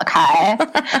even real, okay?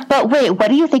 But wait, what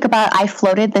do you think about, I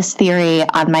floated this theory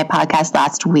on my podcast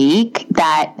last week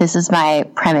that this is my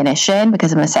premonition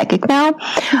because I'm a psychic now.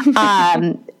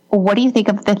 What do you think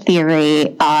of the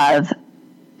theory of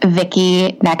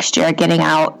Vicky next year getting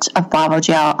out of Bravo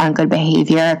jail on good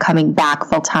behavior, coming back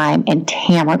full time, and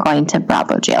Tamara going to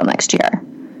Bravo jail next year?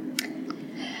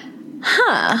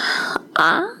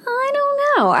 I don't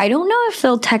know. I don't know if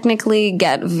they'll technically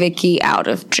get Vicky out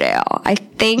of jail. I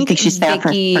think she's there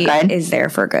Vicky for good? is there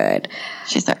for good.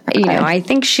 She's there for You good. know, I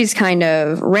think she's kind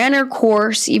of ran her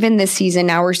course. Even this season,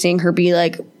 now we're seeing her be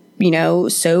like, you know,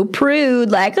 so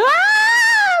prude, like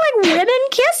women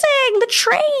kissing the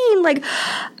train. Like,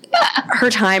 her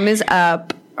time is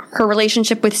up. Her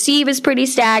relationship with Steve is pretty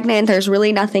stagnant. There's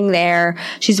really nothing there.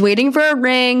 She's waiting for a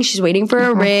ring. She's waiting for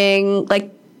a ring.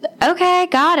 Like, okay,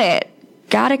 got it.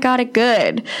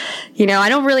 Good. You know, I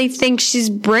don't really think she's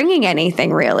bringing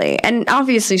anything really. And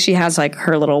obviously she has like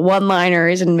her little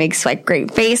one-liners and makes like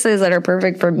great faces that are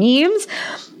perfect for memes.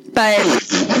 But,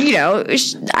 you know,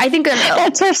 I think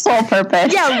that's her sole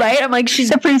purpose. Yeah, right? I'm like,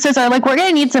 the producers are like, we're going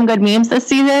to need some good memes this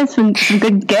season, some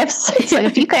good gifts. So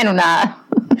if you can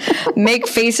make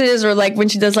faces, or like when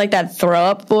she does like that throw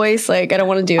up voice, like I don't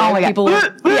want to do it. Oh my People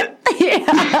God.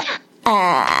 yeah.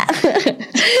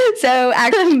 So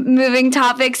actually moving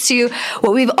topics to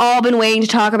what we've all been waiting to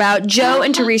talk about. Joe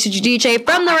and Teresa Giudice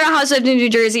from the Real Housewives of New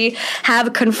Jersey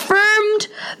have confirmed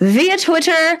via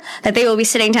Twitter that they will be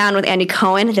sitting down with Andy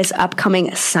Cohen this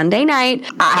upcoming Sunday night.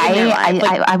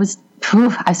 I was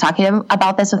talking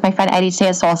about this with my friend Eddie today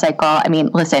at Soul Cycle. I mean,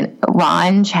 listen,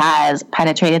 Ron has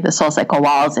penetrated the Soul Cycle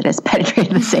walls. It has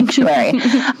penetrated the sanctuary.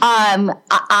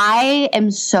 I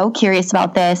am so curious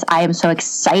about this. I am so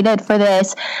excited for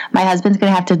this. My husband's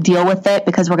going to have to deal with it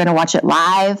because we're going to watch it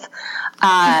live.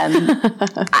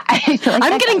 I feel like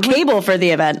I'm getting cable for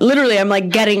the event. Literally, I'm like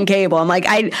getting cable. I'm like,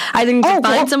 I think to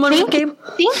find someone with cable.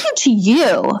 Thank you to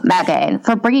you, Megan,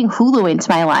 for bringing Hulu into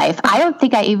my life. I don't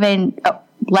think I even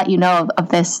let you know of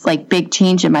this like big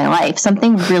change in my life.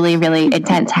 Something really, really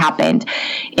intense happened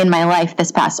in my life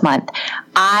this past month.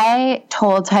 I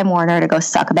told Time Warner to go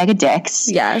suck a bag of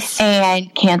dicks. Yes.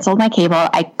 And canceled my cable.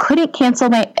 I couldn't cancel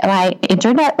my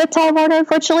internet with Time Warner,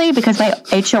 unfortunately, because my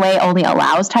HOA only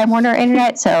allows Time Warner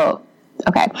internet. So,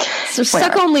 okay. So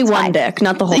suck only one dick,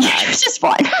 not the whole bag. Just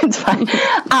one. It's fine.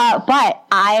 But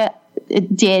I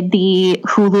did the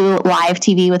Hulu live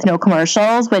TV with no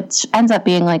commercials, which ends up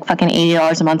being like fucking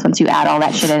 $80 a month once you add all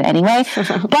that shit in anyway.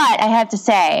 But I have to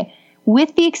say,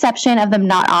 with the exception of them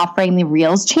not offering the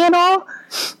Reels channel,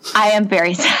 I am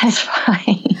very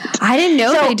satisfied. I didn't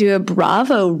know they do a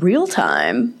Bravo real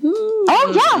time.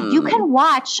 Oh yeah, you can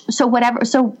watch. So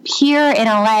here in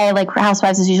LA, like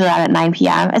Housewives is usually out at 9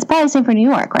 p.m. It's probably the same for New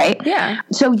York, right? Yeah.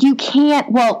 So you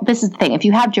can't. Well, this is the thing. If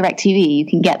you have DirecTV, you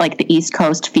can get like the East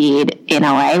Coast feed in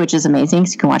LA, which is amazing.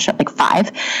 So you can watch it at like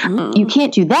 5. You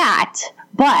can't do that,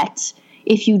 but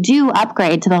if you do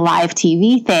upgrade to the live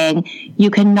TV thing,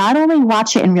 you can not only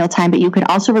watch it in real time, but you can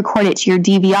also record it to your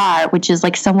DVR, which is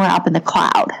like somewhere up in the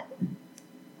cloud.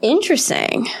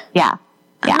 Interesting. Yeah.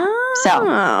 Yeah. It's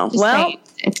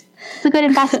a good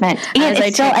investment. And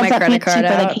it still ends up being cheaper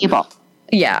than cable.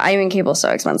 Yeah. I mean, cable's so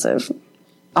expensive.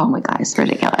 Oh my God, it's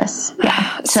ridiculous.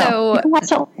 Yeah. So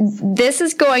this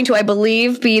is going to, I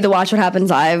believe, be the Watch What Happens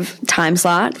Live time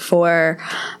slot for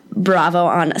Bravo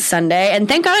on Sunday. And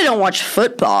thank God I don't watch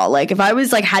football. Like, if I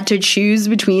was like had to choose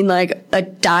between like a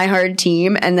diehard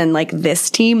team and then like this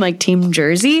team, like Team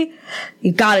Jersey,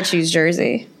 you gotta choose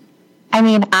Jersey. I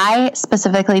mean, I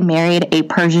specifically married a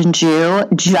Persian Jew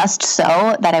just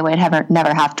so that I would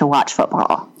never have to watch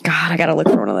football. God, I gotta look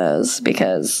for one of those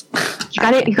because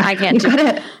I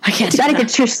can't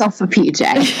get yourself a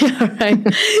PJ. Right.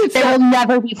 There will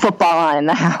never be football on in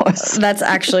the house. That's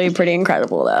actually pretty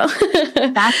incredible, though.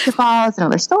 Basketball is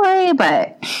another story,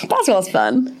 but basketball's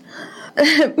fun.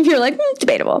 You're like,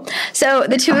 debatable. So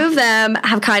the two of them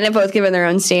have kind of both given their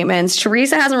own statements.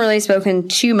 Teresa hasn't really spoken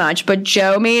too much, but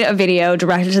Joe made a video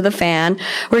directed to the fan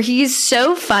where he's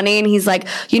so funny and he's like,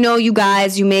 you know, you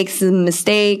guys, you make some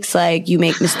mistakes, like you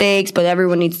make mistakes, but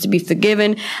everyone needs to be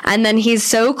forgiven. And then he's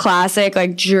so classic,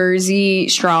 like Jersey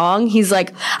strong. He's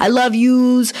like, I love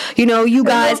yous, you know, you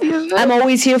guys, I'm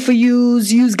always here for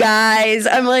yous guys.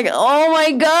 I'm like, oh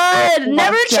my God,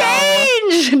 never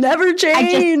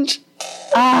change.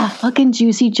 Fucking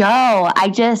Juicy Joe.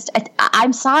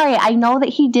 I'm sorry. I know that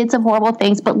he did some horrible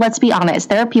things, but let's be honest.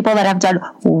 There are people that have done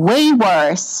way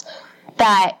worse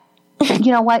that,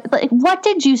 you know what? Like, what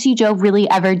did Juicy Joe really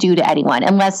ever do to anyone?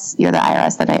 Unless you're the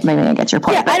IRS, then maybe I get your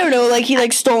point. Yeah, I don't know. Like, he,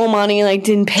 like, stole money, like,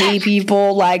 didn't pay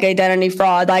people, like, identity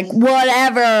fraud, like,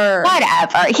 whatever.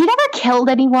 He never killed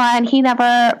anyone. He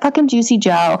never, fucking Juicy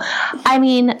Joe. I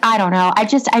mean, I don't know.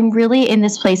 I'm really in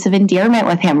this place of endearment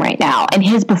with him right now. And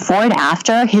his before and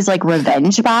after, his, like,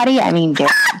 revenge body, I mean, dude.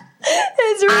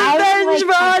 His revenge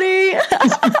body.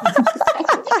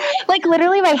 Like,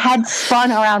 literally my head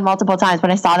spun around multiple times when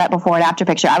I saw that before and after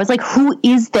picture. I was like, who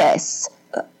is this?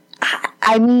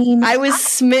 I mean, I was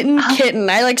smitten kitten.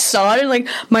 I like saw it and like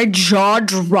my jaw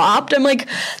dropped. I'm like,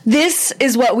 this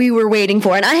is what we were waiting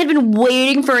for. And I had been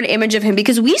waiting for an image of him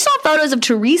because we saw photos of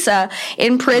Teresa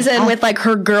in prison with like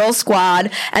her girl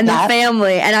squad and the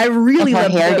family. And I really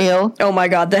loved her hairdo. Oh my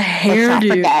God, the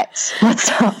hairdo. Let's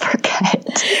not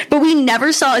forget. But we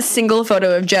never saw a single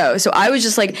photo of Joe. So I was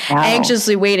just like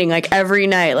anxiously waiting like every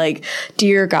night, like,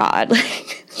 dear God,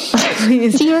 like,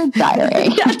 please. Dear diary.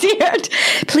 Yeah, dear.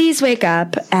 Please wake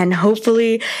up and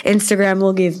hopefully Instagram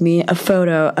will give me a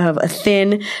photo of a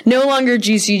thin, no longer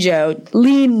juicy Joe,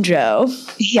 lean Joe.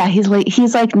 Yeah, he's like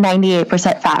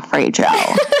 98% fat-free Joe.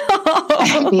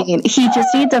 I mean, he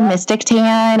just needs a Mystic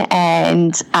tan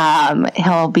and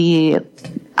he'll be...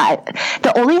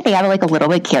 the only thing I'm like a little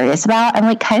bit curious about, I'm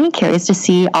like kind of curious to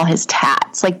see all his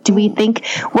tats. Like, what do we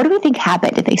think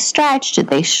happened? Did they stretch? Did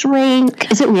they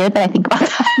shrink? Is it weird that I think about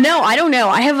that? No, I don't know.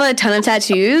 I have a ton of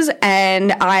tattoos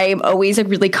and I'm always like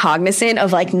really cognizant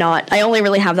of like I only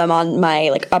really have them on my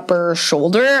like upper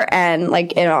shoulder and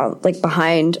like, you know, like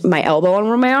behind my elbow on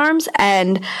one of my arms.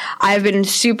 And I've been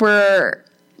super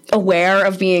aware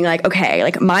of being like, okay,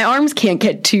 like my arms can't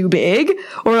get too big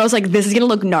or else like this is gonna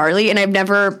look gnarly. And I've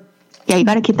never you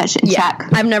gotta keep that shit in check.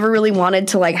 I've never really wanted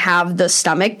to like have the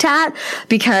stomach tat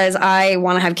because I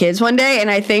want to have kids one day, and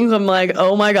I think I'm like,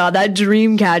 oh my God, that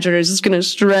dream catcher is just gonna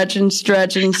stretch and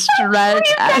stretch and stretch.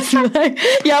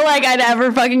 Yeah, like I'd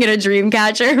ever fucking get a dream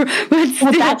catcher. Well,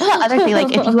 that's the other thing.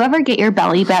 Like if you ever get your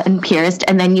belly button pierced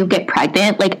and then you get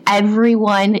pregnant, like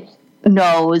everyone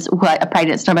knows what a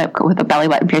pregnant stomach with a belly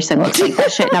button piercing looks like.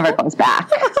 That shit never goes back.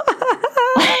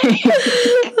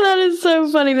 That is so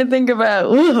funny to think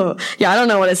about. Ooh. Yeah, I don't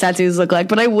know what his tattoos look like,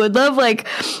 but I would love, like,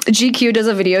 GQ does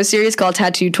a video series called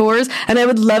Tattoo Tours, and I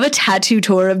would love a tattoo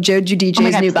tour of Joe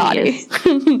Giudice's new body.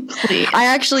 Please. I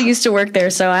actually used to work there,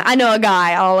 so I know a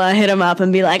guy. I'll hit him up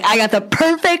and be like, I got the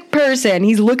perfect person.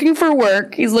 He's looking for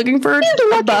work. He's looking for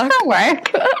a buck. For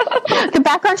work. The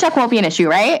background check won't be an issue,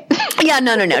 right? Yeah,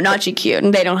 no, not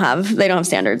GQ. They don't have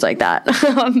standards like that.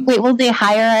 Wait, will they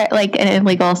hire like an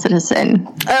illegal citizen?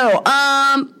 Oh,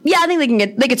 yeah, I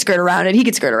think they could skirt around it. He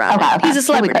could skirt around it. Okay. He's a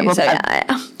celebrity, so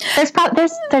yeah.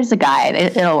 There's a guy.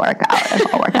 It'll work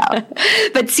out.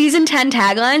 But season 10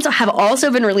 taglines have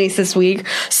also been released this week.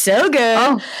 So good.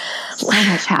 Oh, so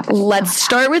much happened. Let's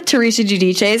start with Teresa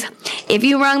Giudice's. If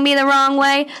you wrong me the wrong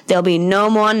way, there'll be no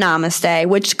more namaste,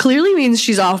 which clearly means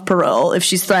she's off parole if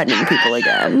she's threatening people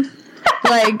again.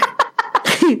 Like,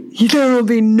 there will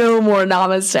be no more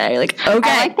namaste. Like, okay.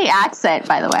 I like the accent,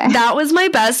 by the way. That was my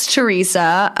best,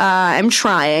 Teresa. I'm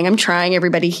trying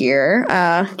everybody here.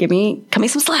 Cut me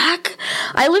some slack.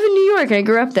 I live in New York. I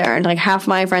grew up there, and like half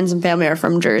my friends and family are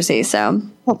from Jersey, so.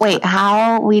 Wait,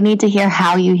 we need to hear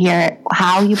how you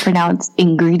pronounce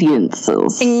ingredients.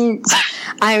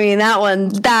 I mean,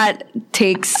 that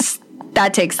takes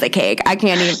the cake. I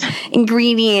can't even.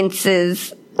 Ingredients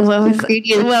is, what was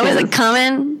it?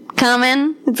 Cumin?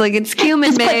 It's like, it's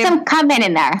cumin, babe. Put some cumin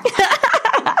in there.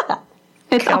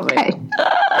 It's okay.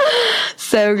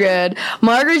 So good.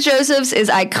 Margaret Josephs is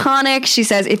iconic. She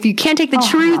says, if you can't take the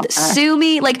truth, sue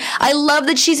me. Like, I love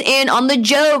that she's in on the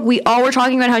joke. We all were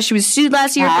talking about how she was sued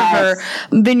last year for her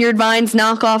Vineyard Vines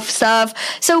knockoff stuff.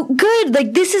 So good.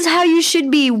 Like, this is how you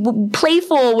should be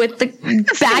playful with the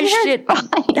bad shit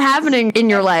happening in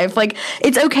your life. Like,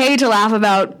 it's okay to laugh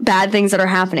about bad things that are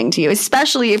happening to you,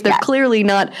 especially if they're clearly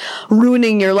not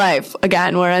ruining your life.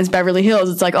 Again, whereas Beverly Hills,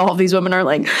 it's like all of these women are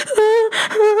like,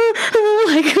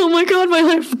 like, oh my God, my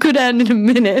life could end in a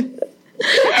minute.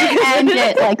 And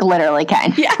it, like, literally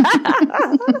can. Yeah.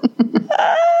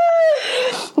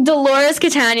 Dolores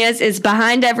Catanias is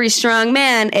behind every strong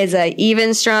man is a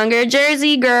even stronger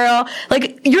Jersey girl.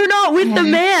 Like, you're not with the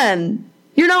man.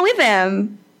 You're not with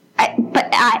him.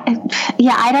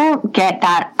 I don't get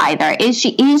that either. Is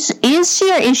she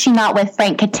or is she not with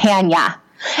Frank Catania?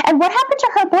 And what happened to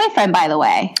her boyfriend, by the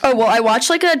way? Oh, well, I watched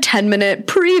like a 10-minute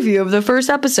preview of the first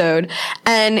episode,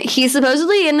 and he's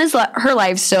supposedly in her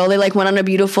life still. They like went on a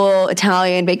beautiful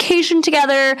Italian vacation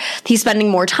together. He's spending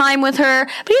more time with her,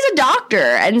 but he's a doctor,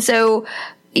 and so,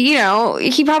 you know,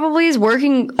 he probably is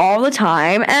working all the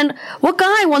time. And what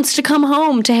guy wants to come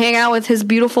home to hang out with his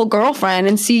beautiful girlfriend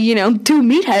and see, you know, two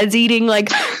meatheads eating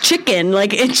like chicken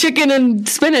and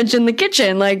spinach in the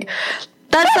kitchen? Like,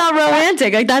 that's not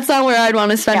romantic. Like, that's not where I'd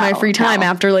want to spend my free time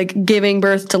after like giving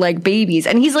birth to like babies.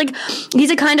 And he's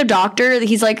a kind of doctor that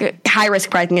he's like high risk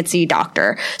pregnancy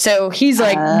doctor. So he's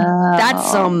like,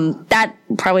 that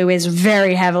probably weighs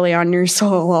very heavily on your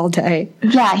soul all day.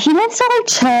 Yeah, he needs to like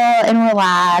chill and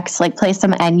relax, like play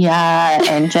some Enya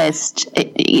and just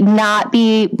not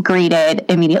be greeted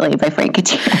immediately by Frank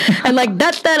Catino. And like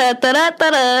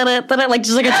like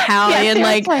just like Italian,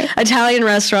 Italian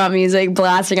restaurant music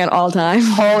blasting at all times.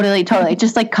 Totally.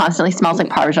 Just like constantly smells like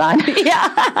Parmesan. Yeah.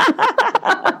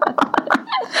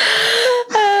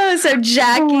 So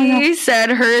Jackie said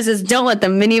hers is, don't let the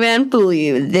minivan fool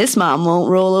you. This mom won't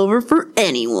roll over for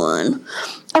anyone.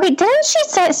 Okay, didn't she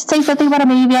say something about a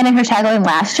minivan in her tagline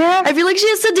last year? I feel like she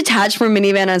has to detach from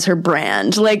minivan as her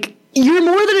brand. Like, you're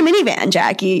more than a minivan,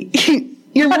 Jackie.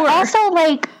 You're but more. Also,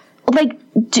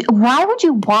 why would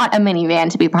you want a minivan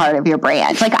to be part of your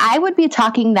brand? Like, I would be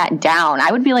talking that down. I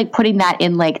would be like putting that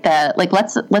in like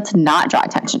let's not draw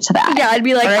attention to that. Yeah, I'd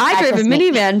be like, I drive a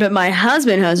minivan, but my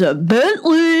husband has a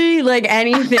Bentley. Like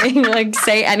anything, like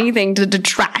say anything to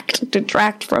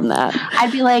detract from that.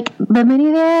 I'd be like, the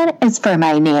minivan is for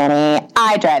my nanny.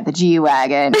 I drive the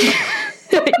G-Wagon.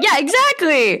 Yeah,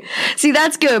 exactly. See,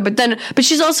 that's good. But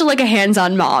she's also like a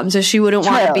hands-on mom, so she wouldn't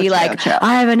want to be like,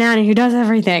 I have a nanny who does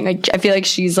everything. I feel like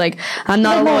she's like, I'm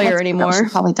not a lawyer anymore. She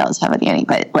probably does have a nanny,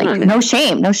 but like, no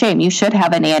shame. You should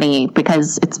have a nanny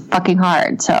because it's fucking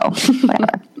hard. So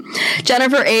whatever.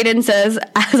 Jennifer Aiden says,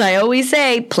 as I always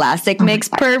say, plastic makes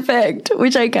perfect,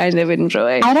 which I kind of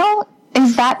enjoy.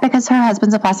 Is that because her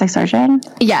husband's a plastic surgeon?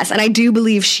 Yes, and I do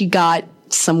believe she got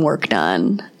some work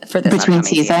done for this between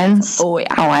seasons. Oh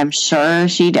yeah. Oh, I'm sure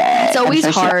she did. It's always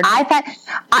hard. I thought.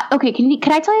 Okay,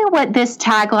 can I tell you what this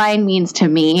tagline means to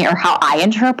me, or how I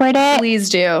interpret it? Please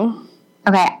do.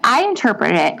 Okay, I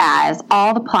interpret it as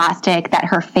all the plastic that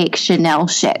her fake Chanel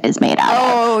shit is made out of.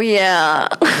 Oh yeah,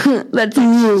 that's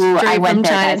I went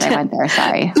there.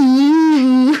 Sorry.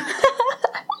 Ooh.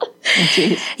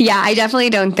 Oh, yeah, I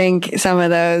definitely don't think some of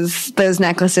those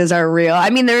necklaces are real. I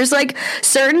mean, there's like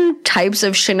certain types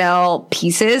of Chanel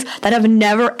pieces that have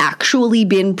never actually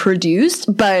been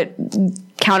produced, but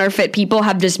counterfeit people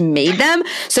have just made them.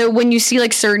 So when you see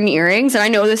like certain earrings, and I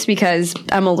know this because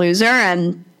I'm a loser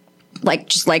and like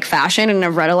just like fashion, and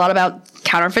I've read a lot about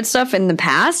counterfeit stuff in the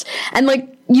past, and like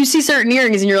you see certain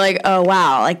earrings and you're like, oh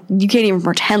wow, like you can't even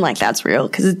pretend like that's real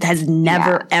because it has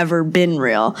never ever been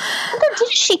real.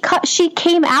 She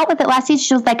came out with it last season.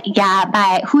 She was like,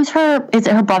 yeah, is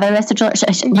it her brother, Mr. Jeweler?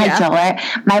 My jeweler,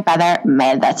 my brother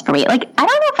made this for me. Like, I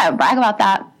don't know if I would brag about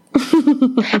that.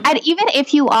 And even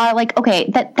if you are like, okay,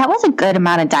 that was a good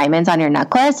amount of diamonds on your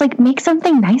necklace, like make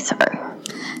something nicer.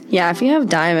 Yeah, if you have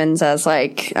diamonds as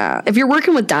like, if you're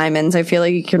working with diamonds, I feel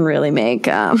like you can really make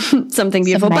something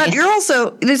beautiful. But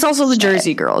there's also the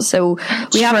Jersey girls, so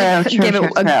we have to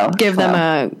give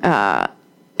them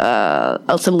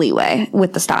some leeway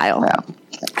with the style.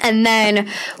 And then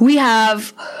we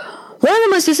have one of the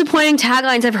most disappointing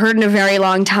taglines I've heard in a very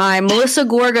long time. Melissa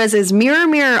Gorga's is "Mirror,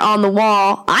 mirror on the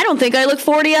wall, I don't think I look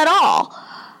 40 at all."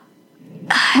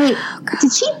 Wait,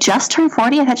 did she just turn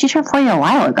 40? I thought she turned 40 a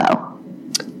while ago.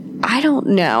 I don't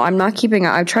know. I'm not keeping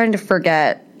up. I'm trying to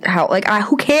forget how, like,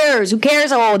 who cares? Who cares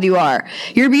how old you are?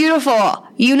 You're beautiful.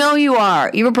 You know you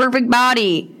are. You have a perfect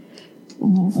body.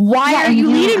 Why are you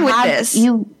leading with this?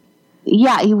 You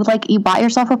bought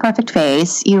yourself a perfect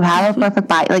face. You have a perfect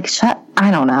body. Like, I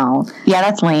don't know. Yeah,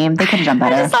 that's lame. They could have done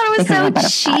better. I just thought it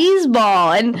was so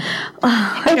cheeseball. And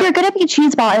if you're gonna be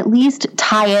cheeseball, at least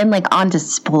tie in like on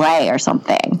display or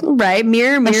something. Right?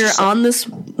 Mirror, mirror on this.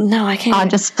 No, I can't. On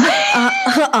display.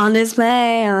 On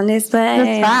display.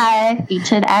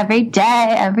 Each and every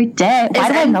day.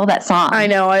 Why do I know that song? I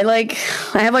know. I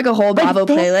have like a whole Bravo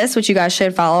playlist, which you guys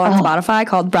should follow on Spotify,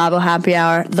 called Bravo Happy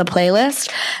Hour, the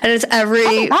playlist, and it's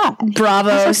every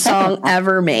Bravo song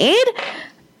ever made.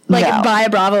 By a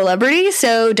Bravo celebrity,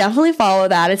 so definitely follow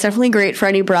that. It's definitely great for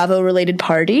any Bravo-related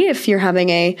party if you're having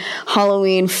a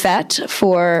Halloween fete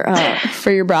for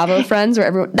your Bravo friends or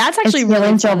everyone. That's actually really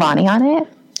fun. Giovanni on it.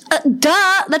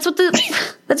 Duh! That's what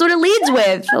it leads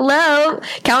with. Hello,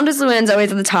 Countess Luann's always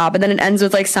at the top, and then it ends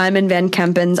with like Simon Van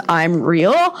Kempen's "I'm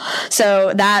Real."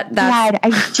 So that's. God, I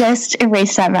just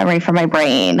erased that memory from my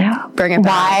brain. Bring it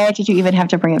back. Why did you even have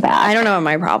to bring it back? I don't know what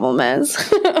my problem is.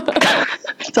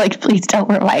 Like, please don't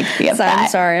remind me of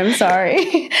that. I'm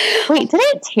sorry. Wait,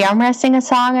 didn't Tamra sing a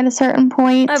song at a certain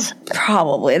point?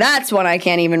 Probably. That's one I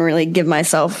can't even really give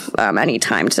myself any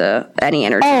time to, any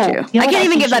energy to. I can't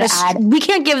even give that we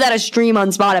can't give that a stream on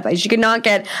Spotify. She could not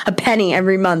get a penny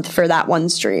every month for that one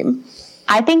stream.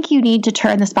 I think you need to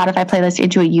turn the Spotify playlist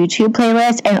into a YouTube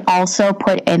playlist and also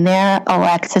put in there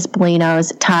Alexis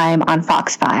Bellino's time on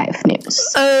Fox 5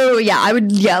 News. Oh, yeah. I would,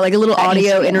 like a little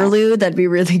audio interlude. That'd be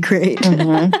really great.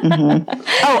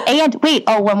 Oh, and wait.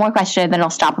 Oh, one more question, then I'll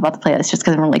stop about the playlist just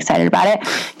because I'm really excited about it.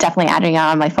 Definitely adding it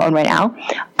on my phone right now.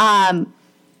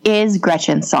 Is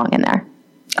Gretchen's song in there?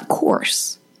 Of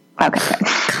course. Okay, good.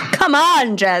 Come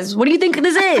on, Jess. What do you think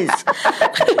this is? Of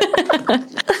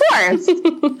course.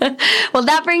 Well,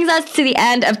 that brings us to the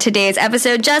end of today's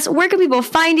episode. Jess, where can people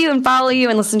find you and follow you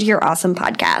and listen to your awesome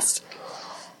podcast?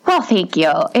 Well, thank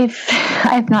you. If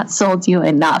I've not sold you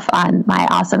enough on my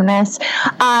awesomeness,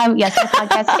 yes, my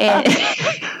podcast is...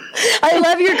 I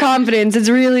love your confidence. It's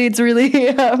really I know,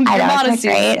 it's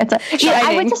great.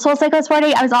 I went to SoulCycle this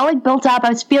morning. I was all like built up. I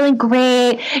was feeling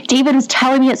great. David was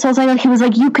telling me at SoulCycle, he was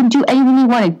like, you can do anything you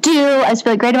want to do. I was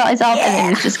feeling great about myself. And then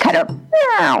it was just kind of,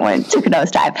 took a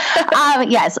nosedive.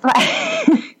 Yes.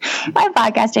 My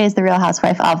podcast is The Real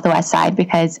Housewife of the West Side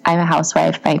because I'm a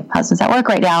housewife. My husband's at work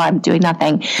right now. I'm doing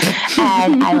nothing.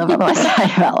 And I live on the west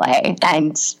side of LA.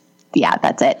 And yeah,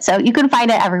 that's it. So you can find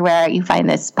it everywhere you find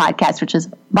this podcast, which is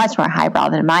much more highbrow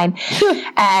than mine.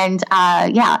 And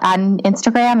on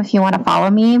Instagram, if you want to follow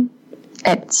me,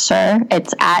 it's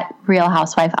at Real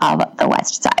Housewife of the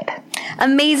West Side.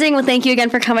 Amazing. Well, thank you again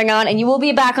for coming on, and you will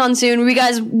be back on soon.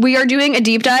 We are doing a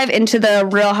deep dive into the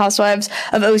Real Housewives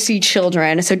of OC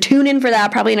Children. So tune in for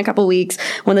that probably in a couple weeks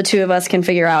when the two of us can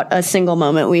figure out a single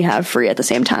moment we have free at the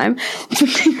same time.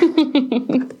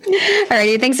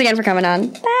 Alrighty. Thanks again for coming on.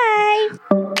 Bye.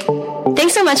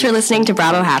 Thanks so much for listening to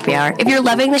Bravo Happy Hour. If you're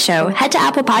loving the show, head to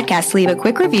Apple Podcasts to leave a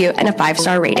quick review and a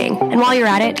 5-star rating. And while you're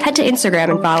at it, head to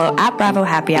Instagram and follow @Bravo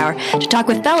Happy Hour to talk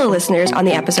with fellow listeners on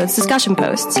the episode's discussion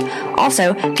posts.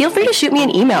 Also, feel free to shoot me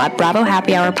an email at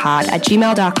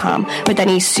bravohappyhourpod@gmail.com with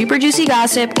any super juicy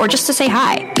gossip or just to say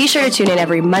hi. Be sure to tune in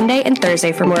every Monday and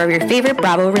Thursday for more of your favorite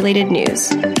Bravo-related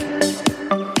news.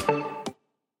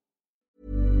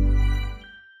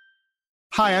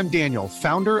 Hi, I'm Daniel,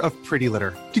 founder of Pretty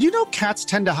Litter. Did you know cats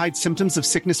tend to hide symptoms of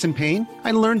sickness and pain?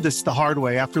 I learned this the hard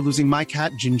way after losing my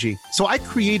cat, Gingy. So I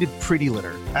created Pretty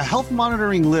Litter, a health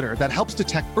monitoring litter that helps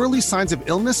detect early signs of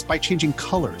illness by changing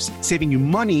colors, saving you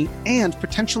money and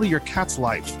potentially your cat's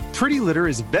life. Pretty Litter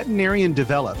is veterinarian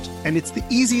developed, and it's the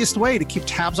easiest way to keep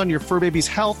tabs on your fur baby's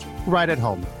health right at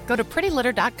home. Go to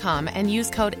prettylitter.com and use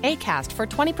code ACAST for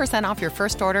 20% off your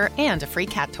first order and a free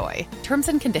cat toy. Terms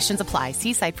and conditions apply.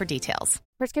 See site for details.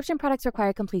 Prescription products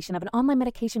require completion of an online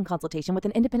medication consultation with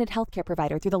an independent healthcare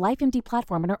provider through the LifeMD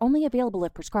platform and are only available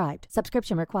if prescribed.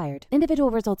 Subscription required.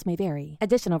 Individual results may vary.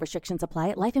 Additional restrictions apply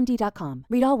at lifemd.com.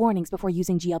 Read all warnings before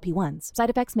using GLP-1s. Side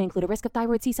effects may include a risk of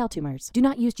thyroid C-cell tumors. Do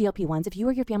not use GLP-1s if you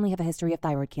or your family have a history of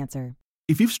thyroid cancer.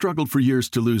 If you've struggled for years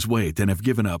to lose weight and have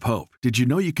given up hope, did you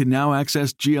know you can now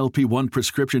access GLP-1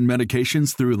 prescription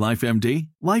medications through LifeMD?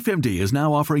 LifeMD is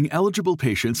now offering eligible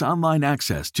patients online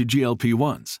access to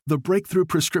GLP-1s, the breakthrough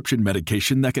prescription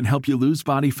medication that can help you lose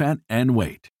body fat and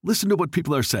weight. Listen to what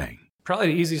people are saying. Probably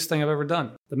the easiest thing I've ever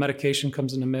done. The medication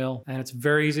comes in the mail, and it's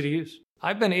very easy to use.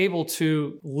 I've been able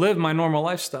to live my normal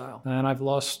lifestyle, and I've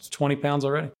lost 20 pounds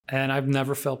already, and I've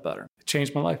never felt better. It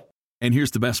changed my life. And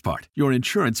here's the best part. Your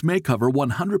insurance may cover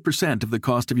 100% of the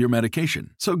cost of your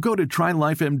medication. So go to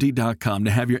TryLifeMD.com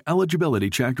to have your eligibility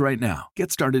checked right now.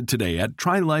 Get started today at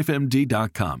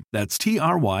TryLifeMD.com. That's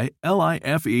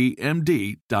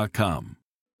TryLifeMD.com.